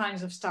 all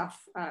kinds of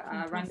stuff.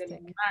 I ran the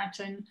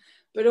marathon,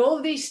 but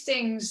all these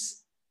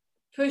things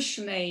push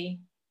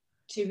me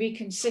to be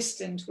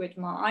consistent with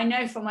I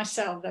know for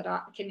myself that I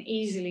can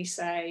easily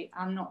say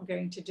I'm not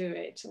going to do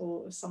it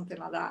or something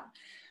like that.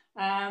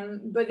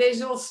 But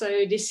there's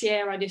also, this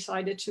year I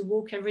decided to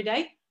walk every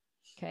day.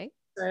 Okay.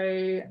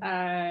 So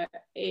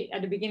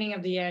at the beginning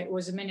of the year, it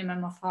was a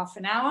minimum of half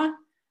an hour.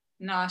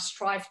 Now I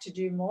strive to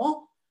do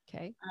more.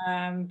 Okay.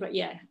 But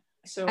yeah.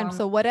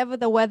 So whatever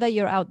the weather,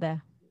 you're out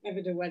there.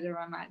 Whatever the weather,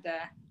 I'm out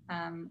there.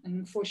 And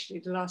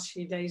unfortunately, the last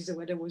few days, the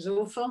weather was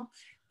awful.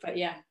 But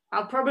yeah,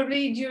 I'll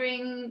probably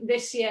during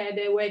this year,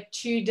 there were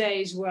 2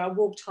 days where I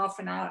walked half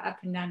an hour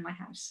up and down my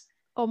house.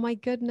 Oh my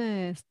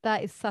goodness,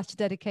 that is such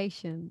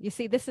dedication. You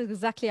see, this is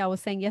exactly what I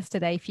was saying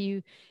yesterday. If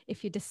you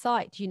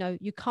decide,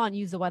 you can't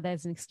use the weather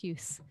as an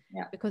excuse.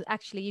 Yeah. Because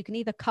actually you can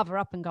either cover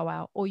up and go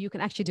out, or you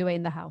can actually do it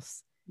in the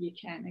house. You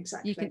can,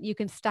 exactly. You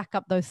can stack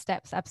up those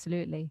steps,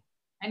 absolutely.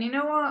 And you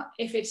know what?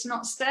 If it's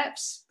not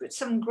steps, put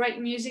some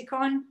great music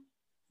on,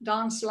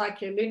 dance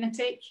like a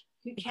lunatic.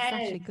 Who cares?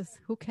 Exactly, because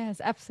who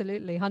cares?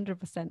 Absolutely,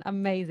 100%.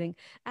 Amazing.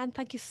 And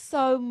thank you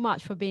so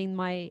much for being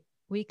my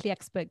weekly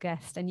expert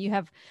guest, and you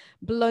have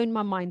blown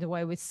my mind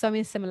away with so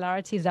many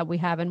similarities that we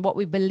have and what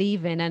we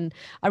believe in. And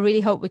I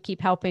really hope we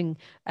keep helping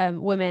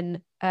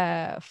women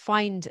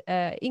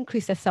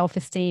increase their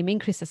self-esteem,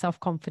 increase their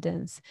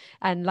self-confidence.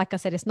 And like I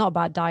said, it's not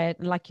about diet,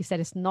 and like you said,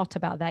 it's not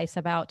about that. It's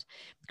about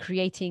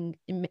creating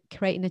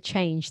a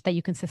change that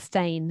you can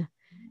sustain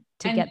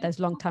to get those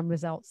long-term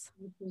results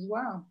as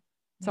well.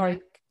 Sorry,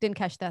 didn't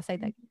catch that. Say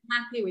that.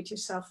 Happy with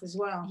yourself as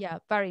well. Yeah,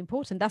 very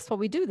important. That's what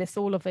we do this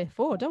all of it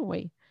for, don't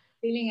we?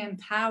 Feeling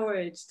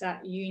empowered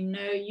that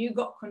you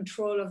got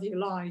control of your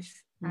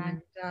life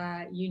and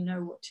you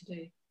know what to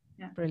do.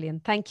 Yeah.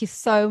 Brilliant. Thank you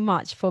so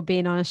much for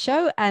being on a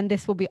show. And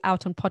this will be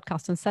out on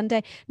podcast on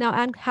Sunday. Now,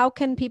 and how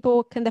can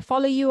they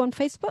follow you on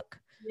Facebook?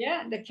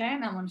 Yeah, they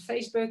can. I'm on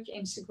Facebook,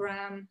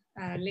 Instagram,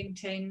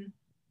 LinkedIn,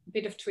 a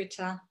bit of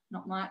Twitter,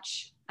 not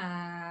much.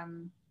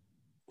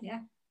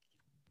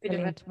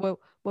 Brilliant.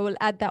 We'll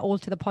add that all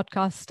to the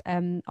podcast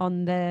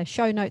on the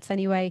show notes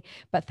anyway.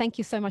 But thank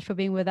you so much for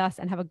being with us,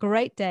 and have a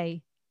great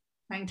day.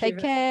 Take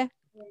care.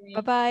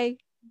 Bye-bye.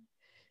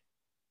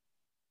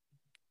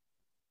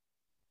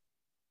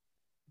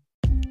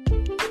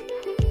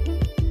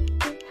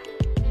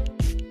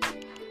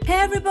 Hey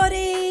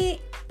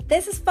everybody!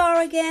 This is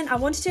Farah again. I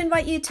wanted to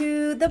invite you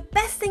to the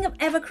best thing I've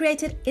ever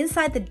created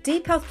inside the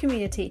Deep Health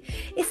community.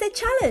 It's a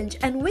challenge,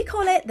 and we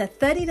call it the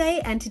 30-Day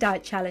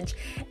Anti-Diet Challenge.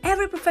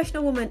 Every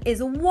professional woman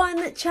is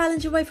one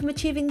challenge away from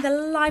achieving the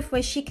life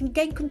where she can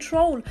gain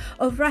control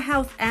over her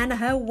health and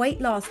her weight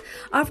loss.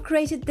 I've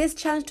created this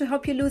challenge to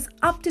help you lose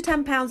up to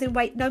 10 pounds in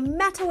weight, no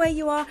matter where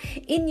you are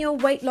in your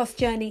weight loss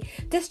journey.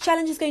 This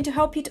challenge is going to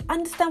help you to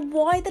understand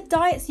why the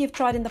diets you've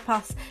tried in the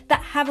past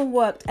that haven't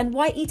worked, and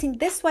why eating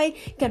this way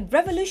can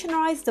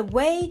revolutionize the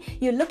way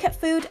you look at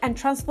food and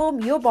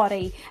transform your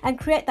body and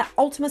create that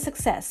ultimate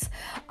success.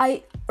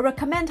 I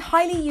recommend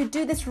highly you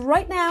do this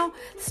right now.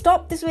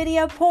 Stop this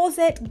video, pause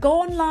it, go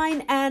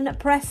online and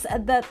press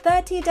the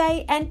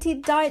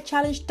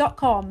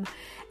 30dayantidietchallenge.com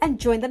and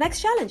join the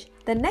next challenge.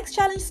 The next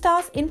challenge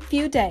starts in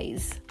few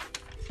days.